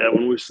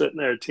 when we're sitting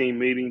there at team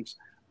meetings,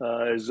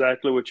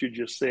 exactly what you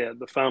just said.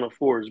 The Final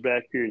Four is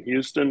back here in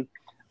Houston,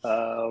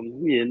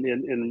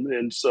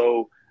 and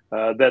so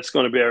that's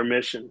going to be our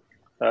mission,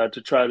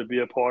 to try to be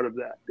a part of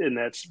that, and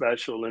that's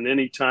special. And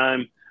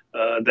anytime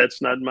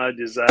that's not my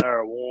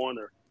desire or want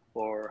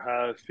or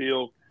how I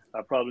feel,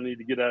 I probably need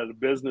to get out of the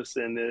business.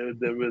 And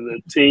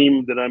the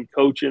team that I'm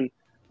coaching,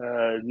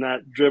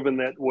 not driven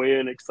that way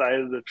and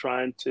excited of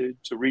trying to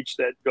reach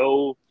that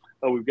goal.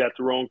 We've got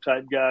the wrong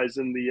type guys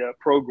in the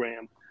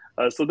program.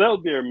 So that'll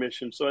be our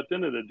mission. So at the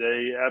end of the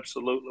day,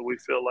 absolutely, we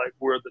feel like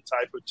we're the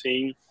type of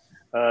team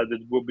that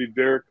will be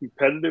very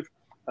competitive.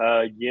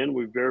 Again,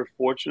 we're very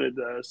fortunate.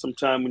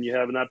 Sometime when you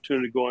have an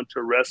opportunity to go into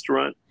a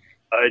restaurant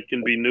It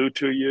can be new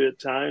to you at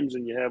times,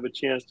 and you have a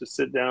chance to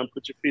sit down,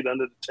 put your feet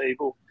under the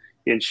table,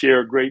 and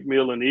share a great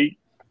meal and eat.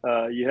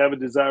 You have a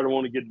desire to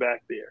want to get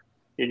back there,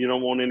 and you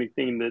don't want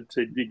anything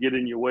to get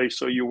in your way.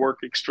 So you work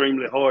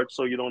extremely hard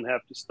so you don't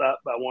have to stop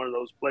by one of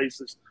those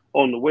places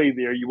on the way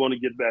there. You want to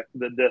get back to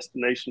the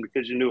destination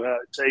because you knew how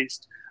it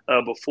tastes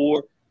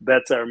before.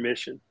 That's our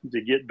mission,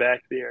 to get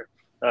back there.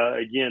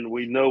 Again,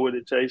 we know what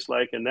it tastes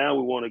like, and now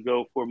we want to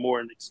go for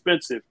more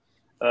inexpensive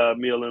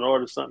meal and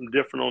order something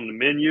different on the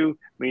menu,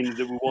 meaning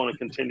that we want to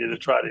continue to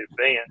try to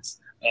advance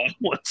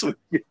once we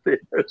get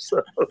there.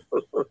 So,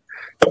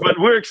 but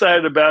we're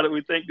excited about it.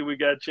 We think that we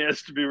got a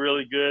chance to be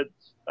really good.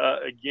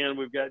 Again,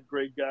 we've got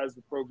great guys in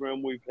the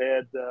program. We've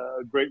had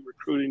great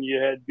recruiting. You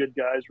had good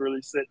guys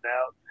really sitting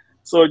out.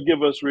 So it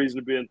gives us reason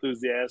to be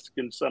enthusiastic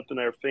and something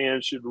our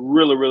fans should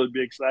really, really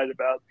be excited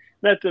about.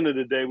 And at the end of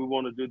the day, we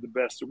want to do the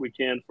best that we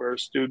can for our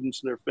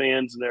students and their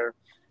fans and their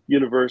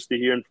university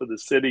here and for the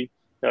city.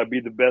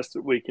 Be the best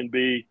that we can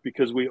be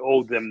because we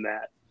owe them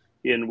that.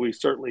 And we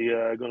certainly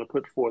are going to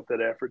put forth that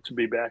effort to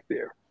be back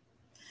there.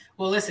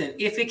 Well, listen,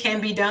 if it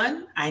can be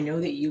done, I know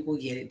that you will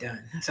get it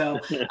done. So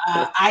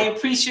I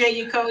appreciate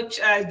you, Coach,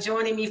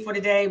 joining me for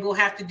today. We'll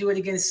have to do it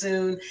again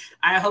soon.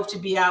 I hope to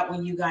be out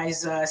when you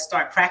guys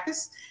start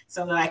practice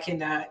so that I can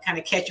kind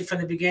of catch you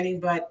from the beginning.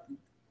 But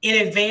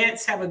in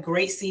advance, have a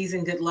great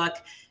season. Good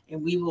luck.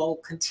 And we will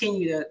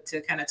continue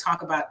to kind of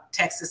talk about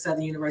Texas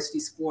Southern University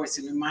sports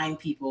and remind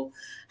people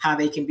how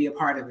they can be a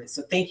part of it.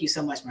 So thank you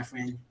so much, my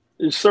friend.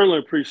 I certainly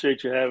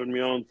appreciate you having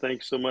me on.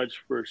 Thanks so much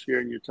for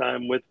sharing your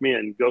time with me,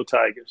 and go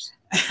Tigers.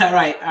 All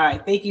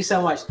right. Thank you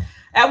so much.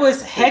 That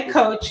was head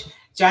coach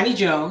Johnny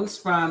Jones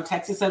from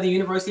Texas Southern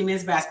University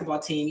men's basketball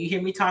team. You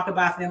hear me talk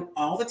about them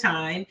all the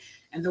time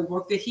and the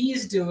work that he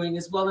is doing,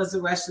 as well as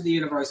the rest of the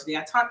university.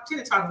 I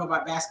tend to talk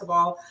about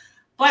basketball,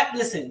 but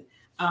listen,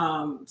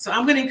 so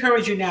I'm going to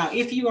encourage you now,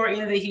 if you are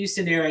in the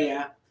Houston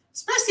area,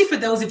 especially for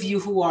those of you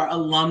who are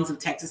alums of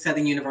Texas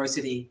Southern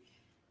University,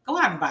 go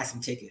out and buy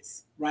some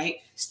tickets, right?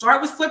 Start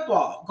with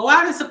football. Go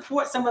out and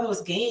support some of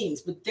those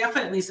games, but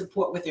definitely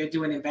support what they're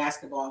doing in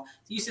basketball.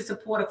 You should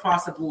support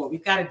across the board.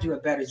 We've got to do a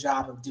better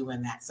job of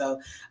doing that.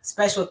 So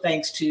special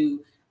thanks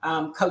to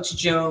Coach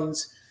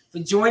Jones for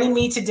joining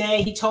me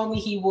today. He told me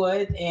he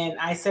would, and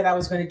I said I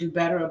was going to do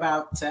better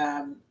about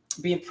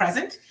being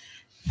present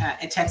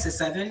at Texas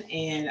Southern,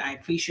 and I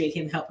appreciate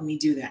him helping me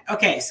do that.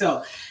 Okay,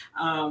 so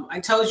I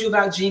told you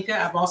about Jinka.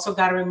 I've also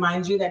got to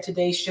remind you that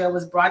today's show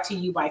was brought to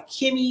you by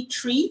Kimmy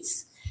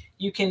Treats.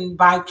 You can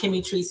buy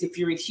Kimmy Treats if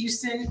you're in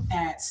Houston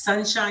at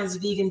Sunshine's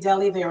Vegan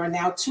Deli. There are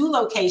now 2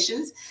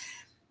 locations.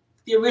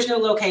 The original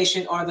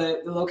location, or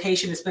the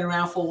location that's been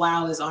around for a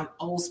while, is on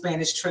Old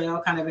Spanish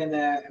Trail, kind of in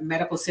the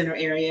medical center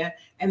area.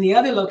 And the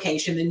other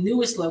location, the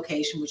newest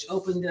location, which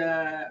opened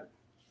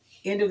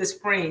end of the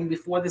spring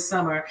before the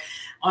summer,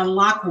 on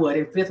Lockwood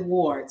in 5th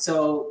Ward.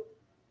 So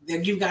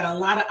you've got a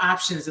lot of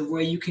options of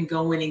where you can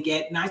go in and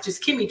get not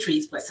just Kimmy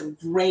Treats, but some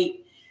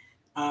great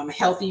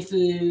healthy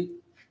food,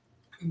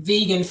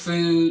 vegan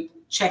food.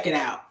 Check it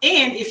out.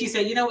 And if you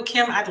say, you know what,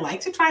 Kim, I'd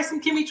like to try some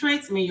Kimmy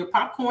Treats. I mean, your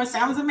popcorn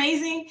sounds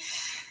amazing,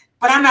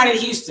 but I'm not in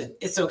Houston.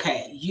 It's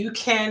okay. You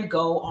can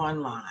go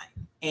online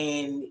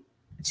and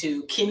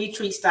to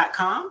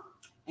kimmytreats.com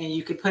and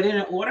you can put in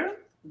an order.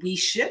 We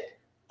ship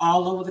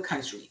all over the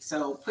country.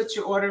 So put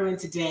your order in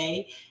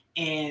today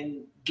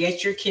and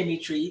get your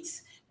Kimmy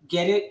Treats.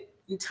 Get it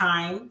in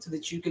time so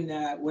that you can,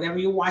 whatever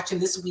you're watching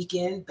this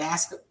weekend,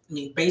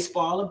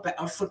 baseball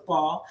or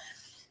football,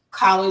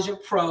 college or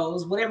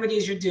pros, whatever it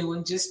is you're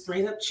doing, just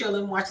straight up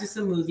chilling, watching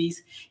some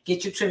movies,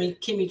 get your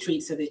Kimmy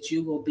Treats so that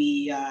you will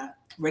be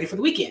ready for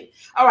the weekend.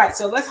 All right,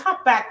 so let's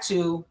hop back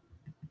to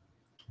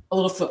a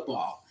little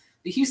football.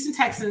 The Houston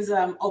Texans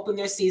opened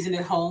their season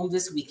at home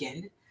this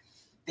weekend.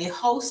 They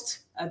host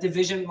a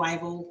division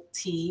rival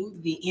team,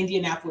 the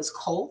Indianapolis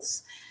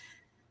Colts.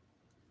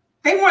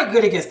 They weren't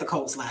good against the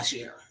Colts last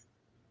year.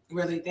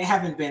 Really, they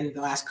haven't been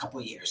the last couple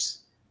of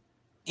years.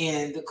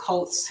 And the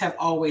Colts have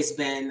always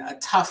been a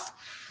tough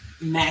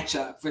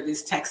matchup for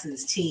this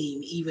Texans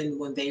team, even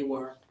when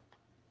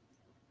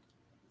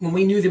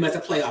we knew them as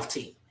a playoff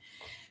team.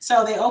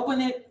 So they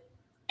open it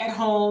at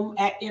home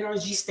at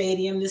NRG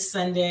Stadium this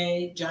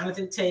Sunday.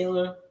 Jonathan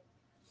Taylor,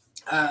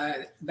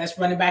 best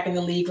running back in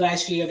the league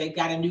last year. They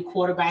got a new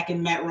quarterback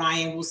in Matt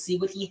Ryan. We'll see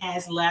what he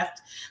has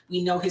left.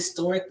 We know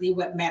historically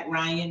what Matt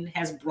Ryan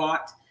has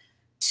brought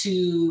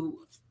to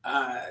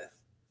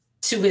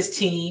his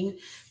team.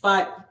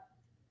 But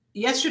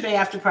yesterday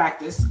after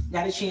practice,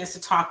 got a chance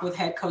to talk with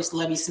head coach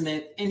Lovie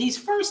Smith. And he's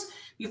first,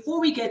 before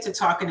we get to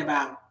talking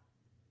about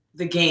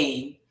the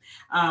game,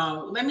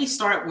 let me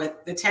start with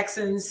the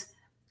Texans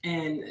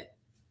and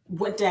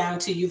went down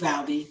to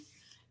Uvalde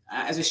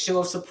as a show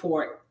of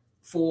support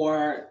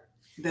for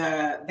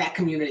that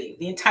community,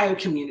 the entire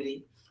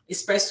community,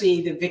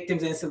 especially the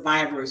victims and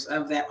survivors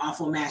of that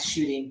awful mass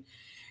shooting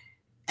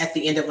at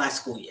the end of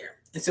last school year.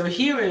 And so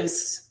here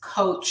is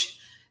Coach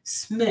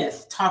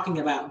Smith talking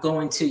about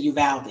going to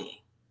Uvalde.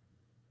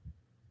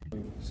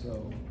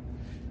 So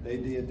they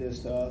did this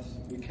to us.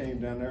 We came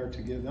down there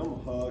to give them a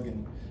hug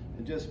and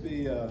and just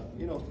be,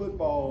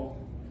 football,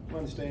 I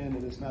understand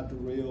that it's not the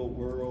real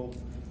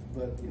world,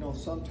 but,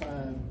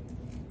 sometimes,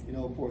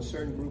 for a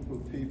certain group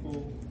of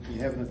people, you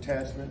have an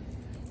attachment.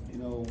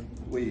 Our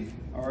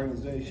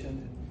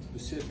organization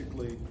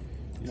specifically,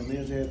 me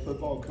as a head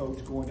football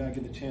coach, going down,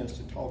 get a chance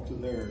to talk to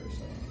theirs,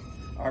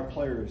 our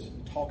players,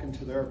 talking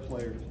to their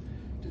players,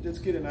 to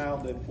just get an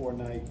outlet for a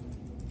night.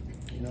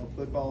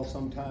 Football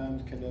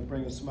sometimes can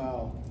bring a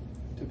smile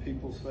to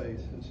people's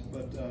faces,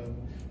 but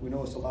we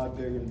know it's a lot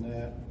bigger than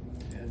that.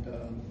 And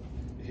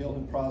the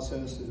healing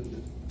process, it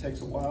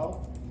takes a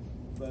while,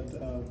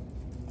 but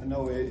I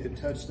know it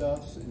touched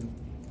us, and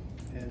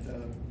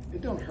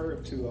it don't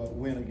hurt to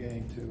win a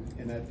game too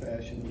in that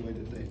fashion, the way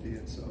that they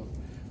did. So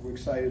we're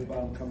excited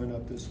about them coming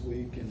up this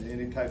week, and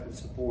any type of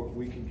support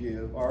we can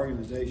give, our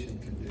organization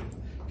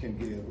can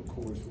give, of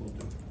course, we'll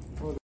do.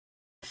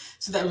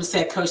 So that was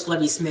Coach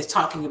Lovie Smith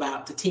talking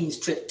about the team's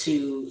trip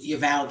to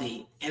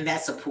Uvalde and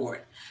that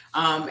support.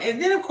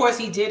 And then, of course,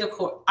 he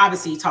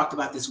talked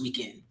about this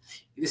weekend.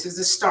 This is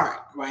the start,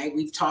 right?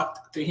 We've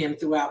talked to him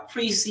throughout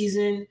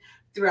preseason,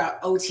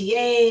 throughout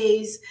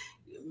OTAs,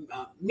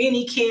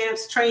 mini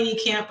camps, training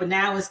camp, but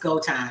now it's go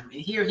time. And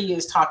here he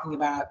is talking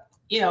about,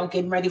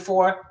 getting ready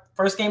for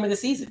first game of the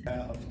season.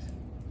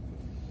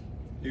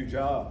 New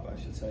job, I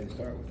should say,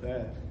 start with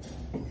that.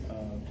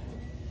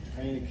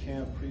 Training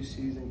camp,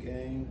 preseason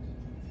games.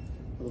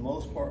 For the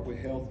most part, we're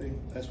healthy.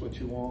 That's what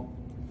you want.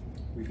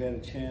 We've had a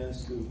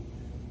chance to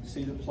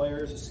see the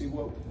players, to see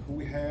who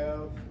we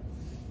have,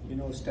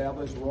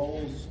 establish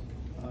roles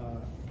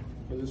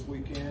for this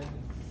weekend.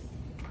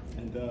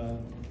 And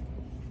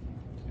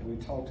we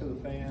talked to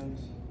the fans,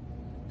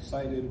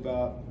 excited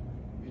about,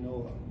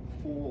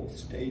 a full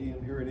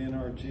stadium here at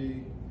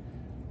NRG.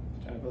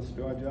 Trying to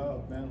do our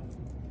job, man.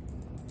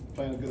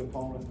 Playing a good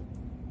opponent.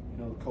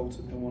 The Colts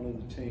have been one of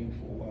the teams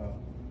for a while.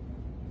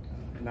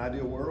 In an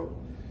ideal world,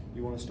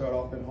 you want to start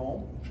off at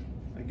home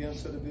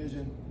against a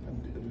division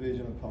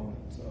opponent.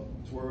 So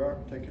that's where we are.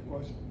 Take your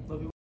question.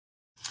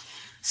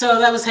 So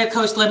that was head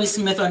coach Lovie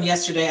Smith on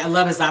yesterday. I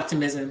love his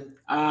optimism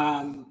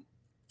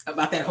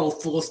about that whole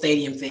full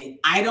stadium thing.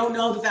 I don't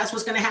know if that's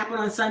what's going to happen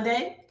on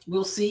Sunday.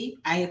 We'll see.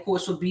 I, of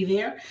course, will be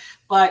there.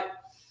 But,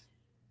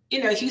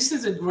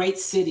 Houston's a great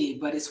city,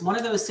 but it's one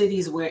of those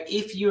cities where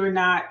if your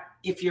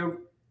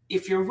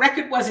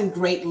record wasn't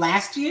great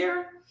last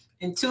year,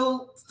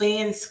 until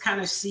fans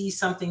kind of see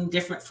something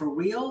different for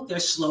real, they're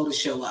slow to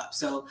show up.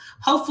 So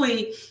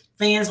hopefully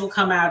fans will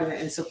come out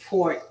and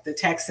support the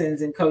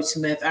Texans and Coach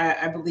Smith.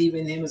 I believe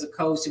in him as a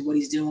coach and what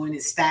he's doing,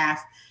 his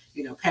staff,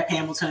 Pep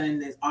Hamilton,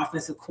 the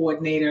offensive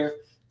coordinator,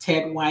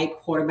 Ted White,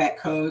 quarterback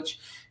coach.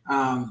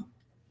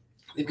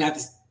 We've got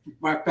this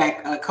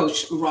back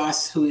Coach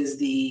Ross, who is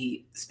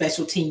the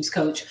special teams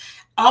coach.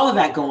 All of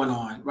that going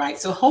on, right?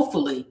 So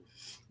hopefully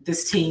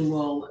this team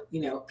will,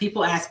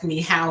 people ask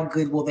me how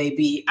good will they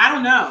be? I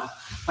don't know,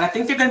 but I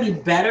think they're going to be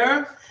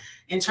better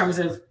in terms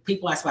of,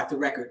 people ask about the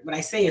record. What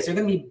I say is they're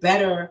going to be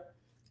better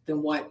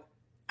than what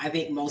I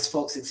think most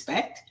folks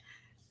expect.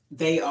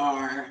 They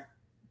are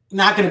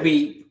not going to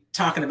be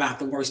talking about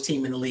the worst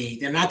team in the league.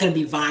 They're not going to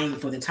be vying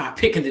for the top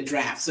pick in the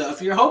draft. So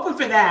if you're hoping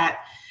for that,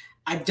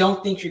 I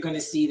don't think you're going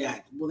to see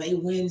that. Will they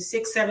win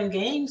 6-7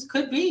 games?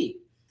 Could be.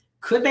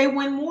 Could they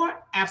win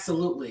more?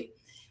 Absolutely.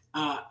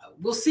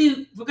 We'll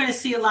see. We're going to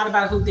see a lot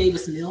about who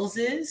Davis Mills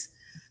is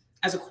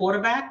as a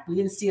quarterback. We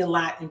didn't see a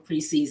lot in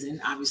preseason,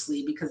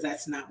 obviously, because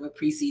that's not what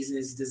preseason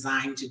is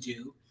designed to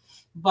do.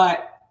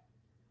 But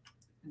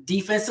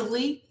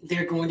defensively,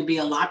 they're going to be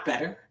a lot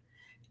better.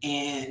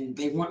 And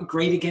they weren't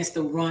great against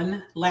the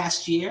run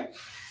last year.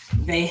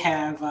 They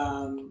have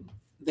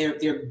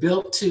they're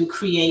built to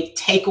create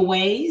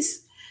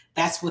takeaways.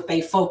 That's what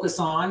they focus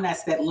on.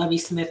 That's that Lovie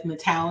Smith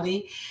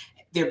mentality.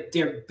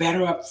 They're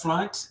better up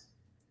front.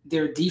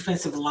 Their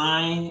defensive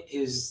line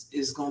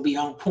is going to be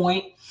on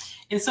point.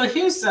 And so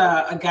here's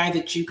a guy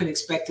that you can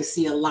expect to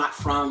see a lot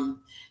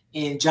from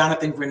in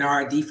Johnathan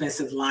Greenard,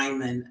 defensive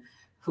lineman,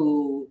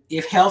 who,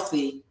 if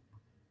healthy,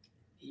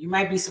 you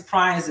might be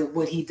surprised at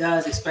what he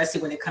does,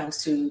 especially when it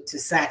comes to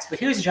sacks. But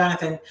here's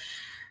Jonathan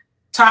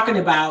talking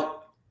about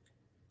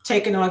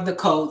taking on the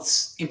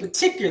Colts, in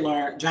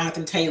particular,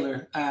 Jonathan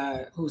Taylor,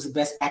 who was the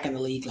best back in the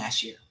league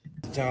last year.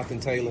 Jonathan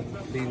Taylor,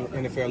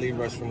 NFL lead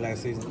rusher from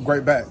last season.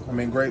 Great back.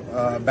 Great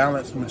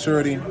balance,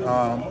 maturity,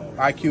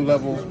 IQ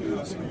level,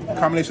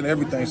 combination of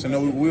everything. So,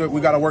 we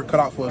got our work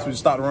cut out for us. We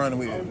just start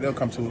running, they'll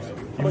come to us.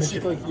 How much do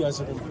you feel like you guys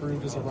have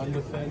improved as a run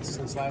defense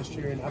since last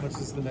year, and how much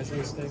does the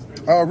measuring stick?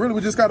 Really,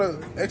 we just got to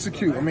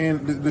execute.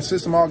 The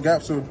system, all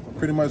gaps are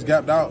pretty much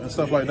gapped out and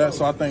stuff like that.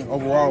 So I think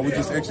overall, we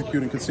just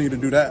execute and continue to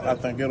do that. I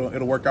think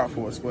it'll work out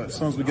for us. But as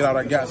soon as we get out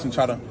our gaps and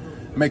try to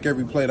make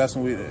every play, that's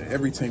when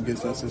every team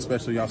gets us,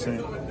 especially y'all seeing.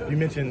 You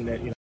mentioned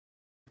that,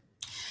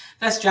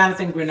 That's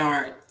Johnathan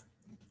Greenard.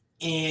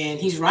 And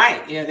he's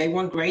right. They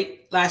weren't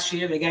great last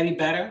year. They got to be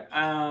better.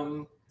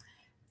 And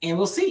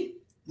we'll see.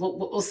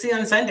 We'll see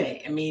on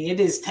Sunday. It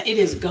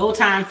is go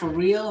time for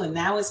real. And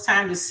now it's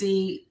time to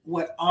see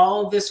what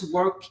all this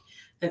work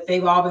that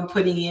they've all been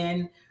putting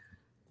in,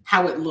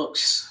 how it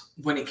looks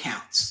when it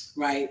counts,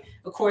 right?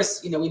 Of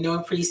course, we know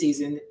in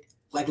preseason,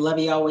 like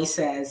Lovie always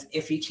says,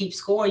 if you keep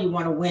score, you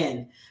want to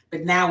win.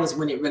 But now is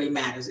when it really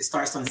matters. It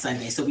starts on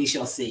Sunday, so we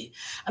shall see.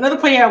 Another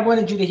player I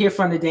wanted you to hear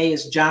from today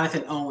is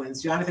Jonathan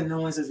Owens. Jonathan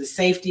Owens is a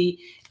safety.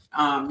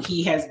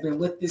 He has been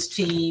with this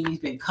team. He's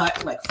been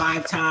cut like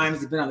 5 times.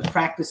 He's been on the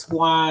practice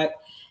squad,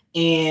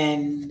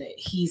 and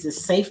he's a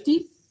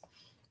safety.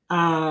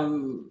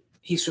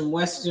 He's from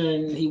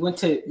Western. He went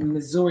to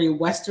Missouri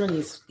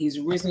Western. He's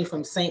originally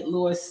from St.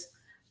 Louis,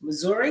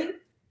 Missouri.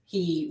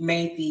 He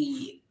made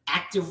the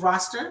active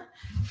roster,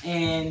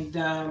 and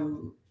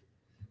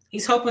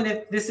he's hoping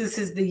that this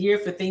is the year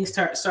for things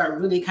to start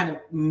really kind of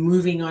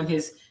moving in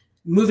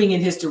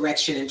his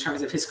direction in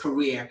terms of his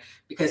career,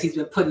 because he's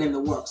been putting in the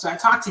work. So I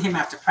talked to him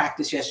after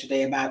practice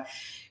yesterday about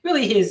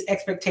really his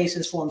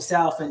expectations for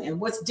himself and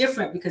what's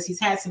different, because he's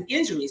had some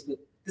injuries, but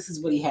this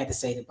is what he had to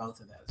say to both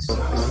of those.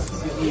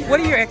 What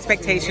are your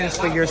expectations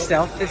for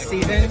yourself this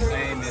season?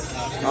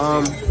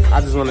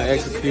 I just want to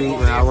execute,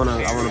 and I want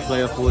to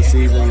play a full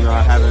season.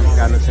 I haven't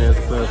gotten a chance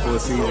to play a full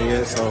season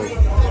yet, so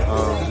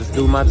just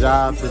do my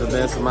job to the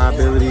best of my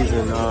abilities,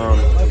 and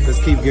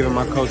just keep giving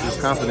my coaches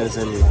confidence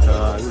in me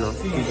to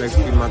keep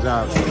executing my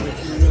job. So.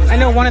 I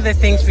know one of the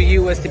things for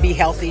you was to be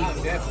healthy,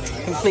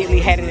 completely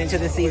headed into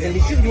the season.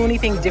 Did you do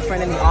anything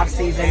different in the off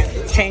season?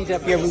 Change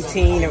up your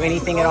routine or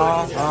anything at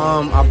all?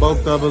 I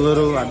bulked up a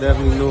little. I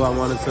definitely knew I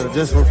wanted to,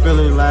 just from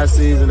feeling last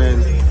season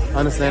and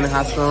understanding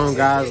how strong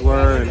guys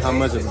were and how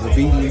much of the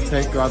beating we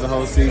take throughout the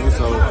whole season.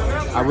 So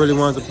I really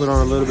wanted to put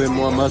on a little bit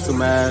more muscle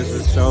mass,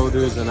 the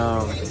shoulders, and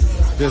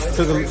just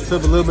took a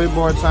little bit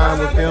more time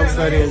with film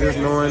study and just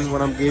knowing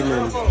what I'm getting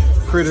and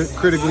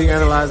critically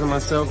analyzing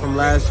myself from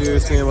last year,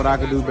 seeing what I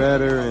could do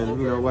better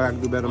and what I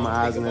could do better with my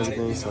eyes and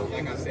everything. So,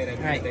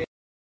 right.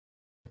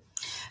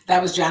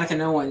 That was Jonathan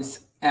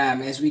Owens.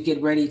 As we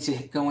get ready to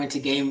go into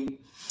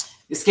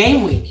this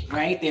game week,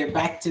 right? They're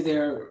back to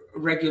their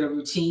regular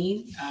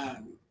routine.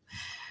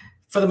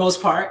 For the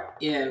most part,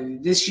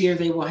 this year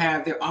they will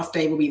have their off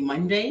day will be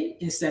Monday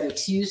instead of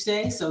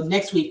Tuesday. So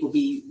next week will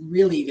be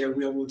really their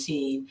real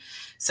routine.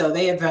 So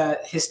they have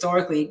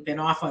historically been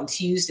off on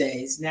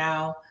Tuesdays.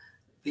 Now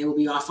they will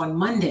be off on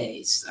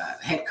Mondays.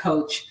 Head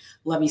coach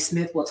Lovie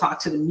Smith will talk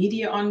to the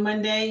media on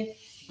Monday,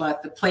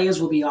 but the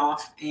players will be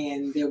off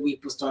and their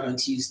week will start on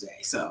Tuesday.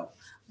 So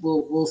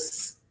we'll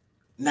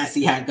not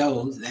see how it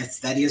goes.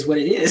 That is what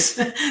it is.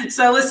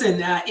 So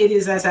listen, it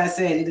is, as I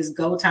said, it is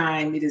go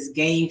time. It is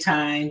game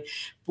time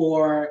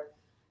for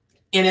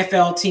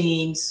NFL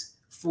teams,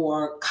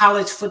 for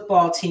college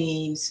football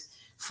teams,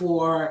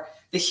 for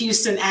the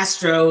Houston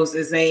Astros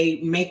as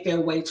they make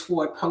their way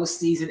toward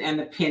postseason and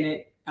the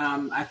pennant.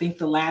 I think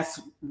the last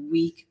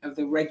week of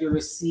the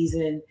regular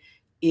season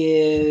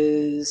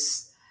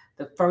is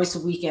the first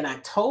week in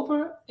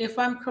October, if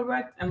I'm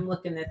correct. I'm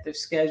looking at their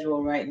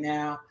schedule right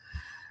now.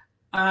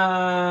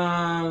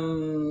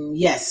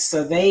 Yes,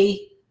 so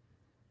they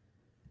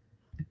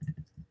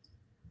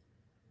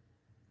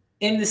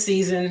in the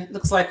season,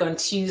 looks like on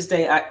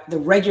Tuesday, the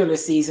regular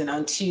season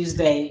on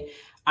Tuesday,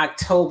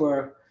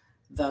 October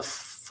the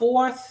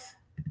 4th,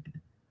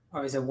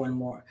 or is there one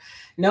more?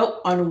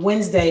 Nope, on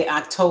Wednesday,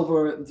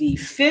 October the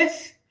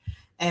 5th,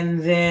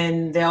 and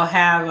then they'll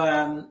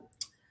have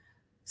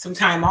some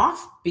time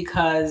off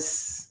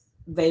because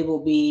they'll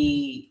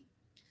win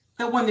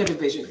their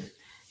division.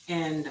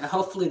 And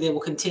hopefully they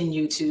will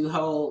continue to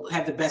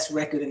have the best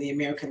record in the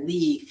American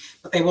League,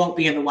 but they won't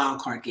be in the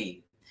wild card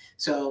game.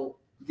 So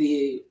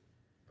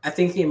I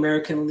think the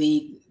American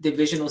League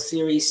divisional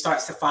series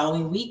starts the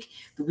following week,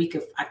 the week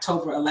of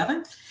October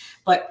 11th.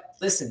 But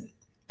listen,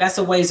 that's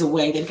a ways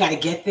away. They've got to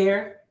get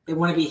there. They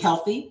want to be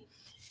healthy,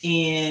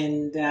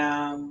 and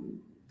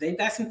they've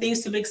got some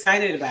things to be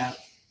excited about.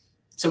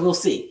 So we'll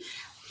see.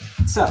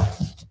 So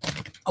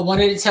I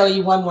wanted to tell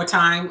you one more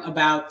time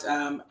about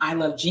I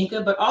Love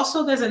Jinka, but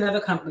also there's another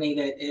company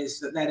that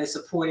is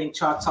supporting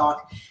Chalk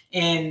Talk.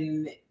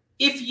 And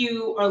if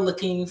you are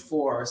looking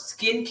for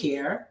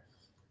skincare,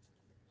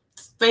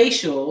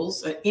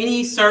 facials, or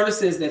any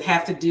services that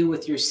have to do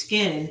with your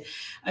skin,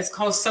 it's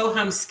called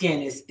Soham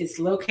Skin. It's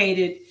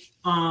located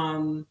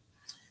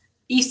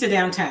east of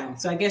downtown.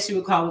 So I guess you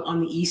would call it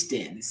on the East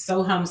End.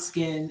 Soham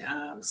Skin,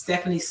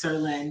 Stephanie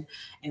Serlin.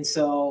 And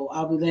so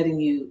I'll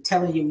be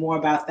telling you more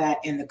about that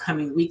in the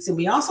coming weeks. And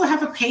we also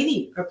have a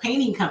painting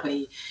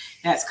company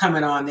that's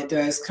coming on that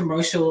does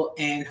commercial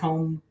and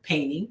home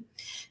painting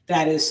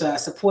that is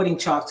supporting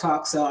Chalk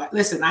Talk. So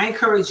listen, I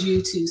encourage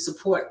you to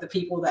support the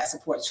people that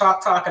support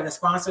Chalk Talk and the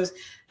sponsors.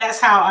 That's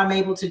how we're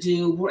able to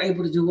do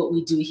what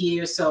we do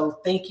here. So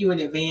thank you in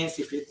advance.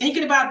 If you're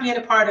thinking about being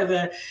a part of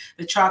the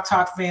Chalk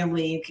Talk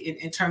family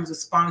in terms of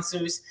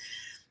sponsors,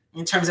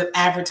 in terms of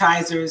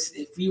advertisers,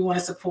 if you want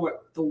to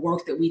support the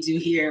work that we do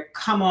here,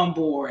 come on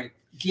board,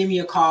 give me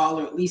a call,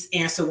 or at least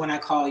answer when I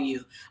call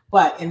you.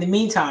 But in the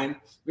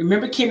meantime,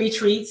 remember Kimmy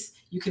Treats.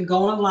 You can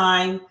go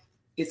online.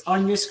 It's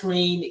on your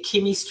screen at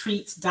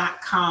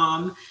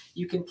kimmystreets.com.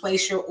 You can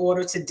place your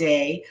order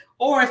today.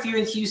 Or if you're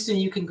in Houston,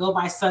 you can go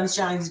by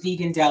Sunshine's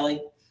Vegan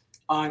Deli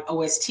on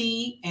OST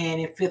and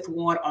in Fifth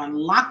Ward on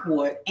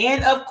Lockwood.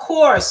 And of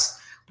course,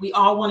 we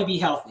all want to be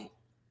healthy.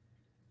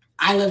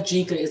 I Love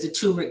Jinka is a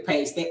turmeric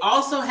paste. They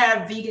also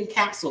have vegan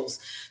capsules.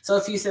 So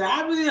if you said,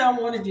 I really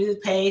don't want to do the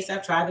paste,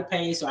 I've tried the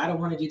paste, or I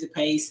don't want to do the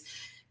paste,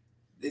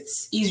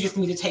 it's easier for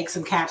me to take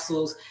some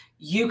capsules.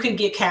 You can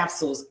get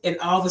capsules in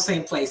all the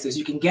same places.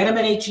 You can get them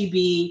at HEB.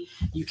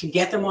 You can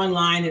get them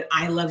online at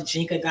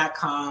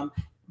ilovejinka.com.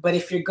 But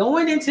if you're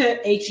going into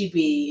HEB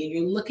and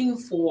you're looking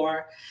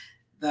for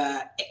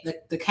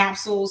the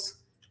capsules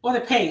or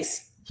the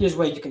paste, here's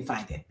where you can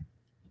find it.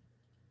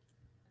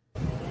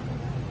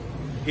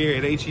 Here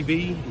at HEB,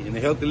 in the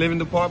Healthy Living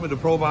Department of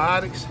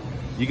Probiotics,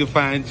 you can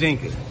find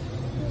Jinka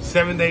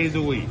 7 days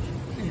a week.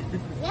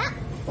 Yep.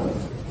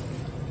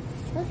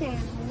 Look at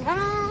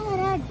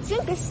that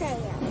Jinka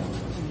sale.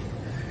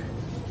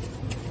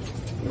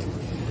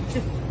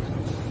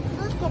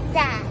 Look at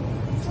that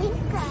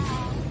Jinka.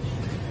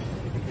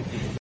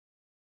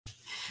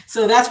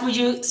 So that's where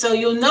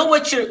you'll know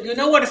where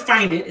to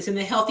find it. It's in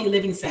the healthy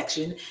living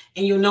section,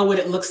 and you'll know what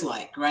it looks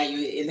like, right?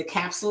 In the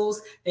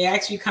capsules, they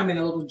actually come in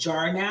a little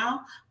jar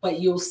now, but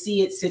you'll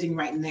see it sitting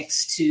right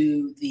next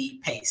to the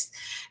paste.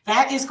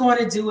 That is going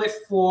to do it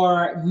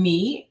for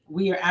me.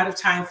 We are out of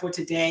time for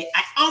today.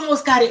 I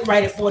almost got it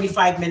right at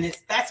 45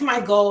 minutes. That's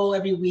my goal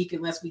every week,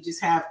 unless we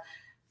just have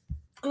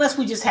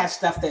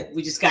stuff that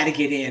we just got to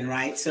get in,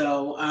 right?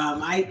 So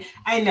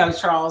I know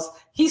Charles,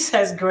 he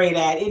says great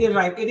ad.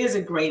 It is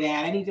a great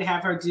ad. I need to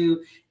have her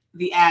do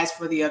the ads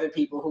for the other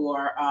people who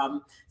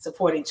are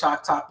supporting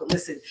Chalk Talk. But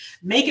listen,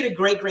 make it a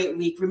great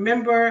week.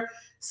 Remember,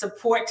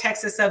 support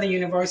Texas Southern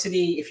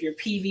University. If you're a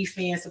PV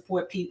fan,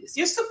 support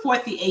just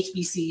support the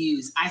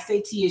HBCUs. I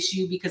say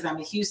TSU because I'm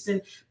in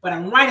Houston, but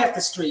I'm right up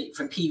the street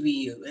from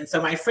PVU. And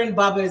so my friend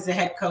Bubba is the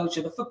head coach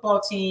of the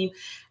football team.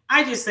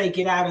 I just say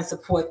get out and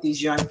support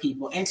these young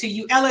people. And to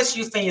you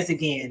LSU fans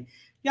again,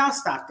 y'all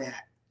stop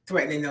that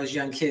threatening those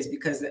young kids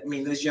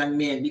those young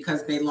men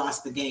because they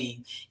lost the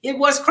game. It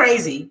was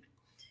crazy.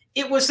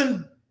 It was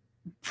some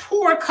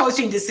poor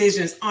coaching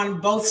decisions on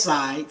both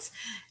sides.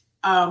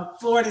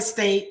 Florida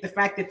State, the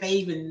fact that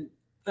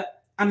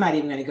I'm not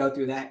even going to go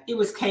through that. It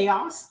was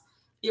chaos.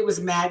 It was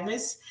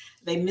madness.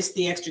 They missed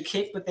the extra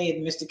kick, but they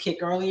had missed a kick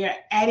earlier.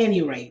 At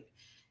any rate,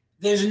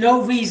 there's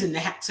no reason to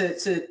have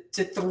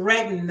to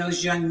threaten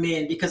those young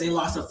men because they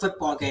lost a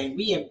football game.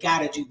 We have got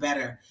to do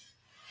better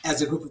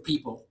as a group of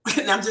people.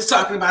 And I'm just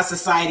talking about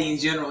society in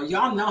general.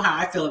 Y'all know how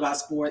I feel about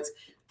sports.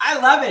 I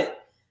love it,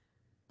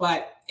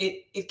 but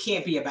it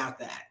can't be about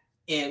that.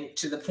 And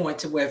to the point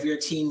to where if your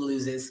team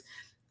loses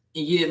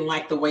and you didn't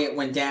like the way it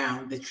went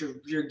down, that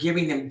you're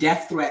giving them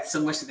death threats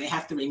so much that they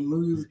have to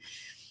remove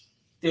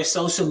their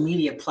social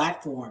media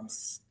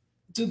platforms.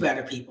 Do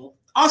better, people.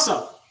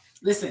 Also,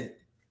 listen,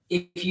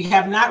 if you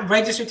have not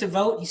registered to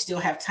vote, you still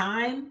have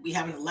time. We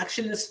have an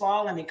election this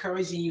fall. I'm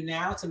encouraging you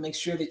now to make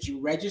sure that you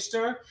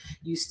register.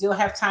 You still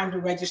have time to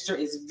register.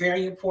 It's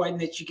very important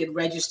that you get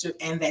registered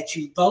and that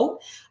you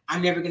vote.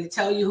 I'm never going to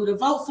tell you who to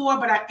vote for,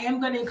 but I am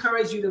going to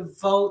encourage you to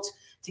vote,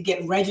 to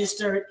get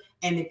registered,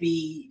 and to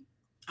be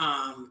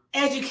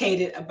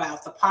educated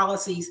about the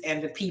policies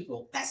and the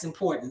people. That's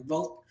important.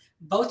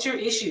 Vote your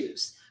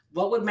issues.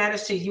 Vote what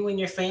matters to you and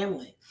your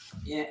family.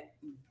 Yeah.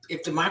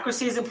 If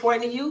democracy is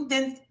important to you,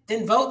 then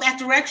vote that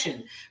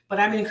direction. But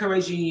I'm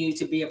encouraging you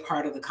to be a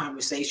part of the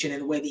conversation.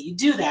 And the way that you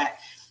do that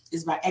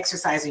is by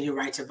exercising your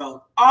right to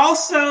vote.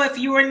 Also, if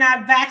you are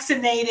not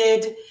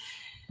vaccinated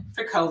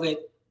for COVID,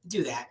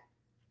 do that.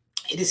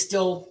 It is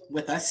still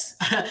with us.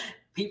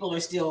 People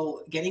are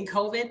still getting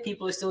COVID.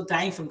 People are still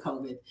dying from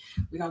COVID.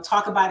 We don't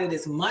talk about it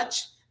as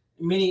much,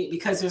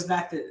 because there's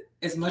not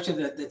as much of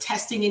the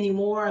testing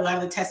anymore. A lot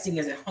of the testing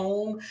is at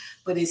home,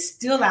 but it's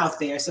still out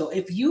there. So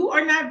if you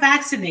are not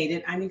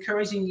vaccinated, I'm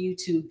encouraging you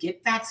to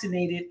get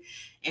vaccinated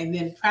and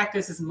then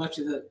practice as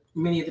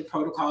many of the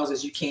protocols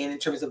as you can in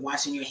terms of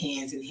washing your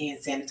hands and hand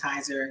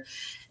sanitizer.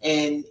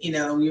 And,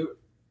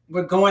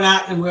 we're going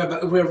out and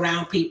we're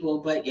around people,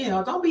 but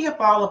don't be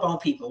all up on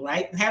people,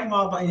 right? Have them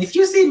all up. And if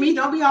you see me,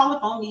 don't be all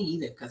up on me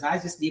either, because I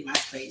just need my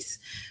space.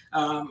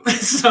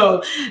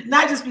 So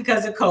not just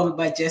because of COVID,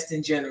 but just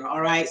in general. All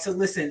right. So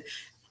listen,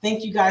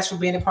 thank you guys for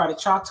being a part of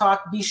Chalk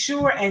Talk. Be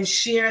sure and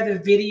share the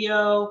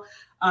video.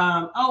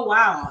 Oh,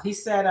 wow. He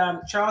said,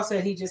 Charles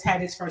said he just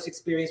had his first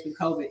experience with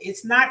COVID.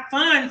 It's not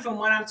fun from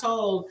what I'm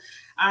told.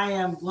 I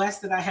am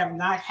blessed that I have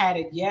not had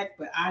it yet,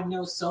 but I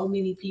know so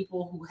many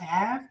people who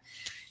have.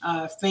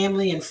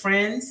 Family and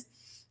friends.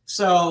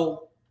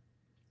 So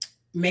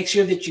make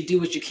sure that you do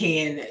what you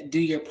can, do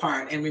your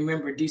part. And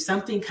remember, do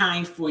something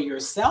kind for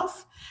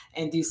yourself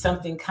and do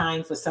something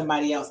kind for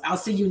somebody else. I'll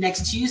see you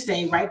next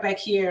Tuesday right back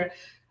here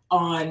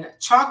on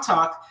Chalk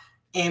Talk.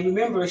 And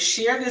remember,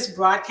 share this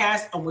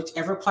broadcast on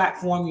whichever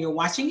platform you're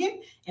watching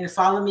it, and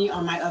follow me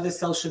on my other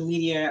social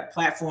media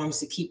platforms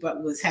to keep up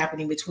with what's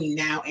happening between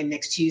now and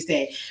next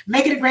Tuesday.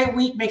 Make it a great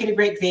week. Make it a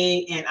great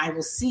day. And I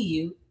will see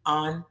you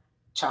on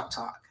Chalk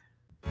Talk.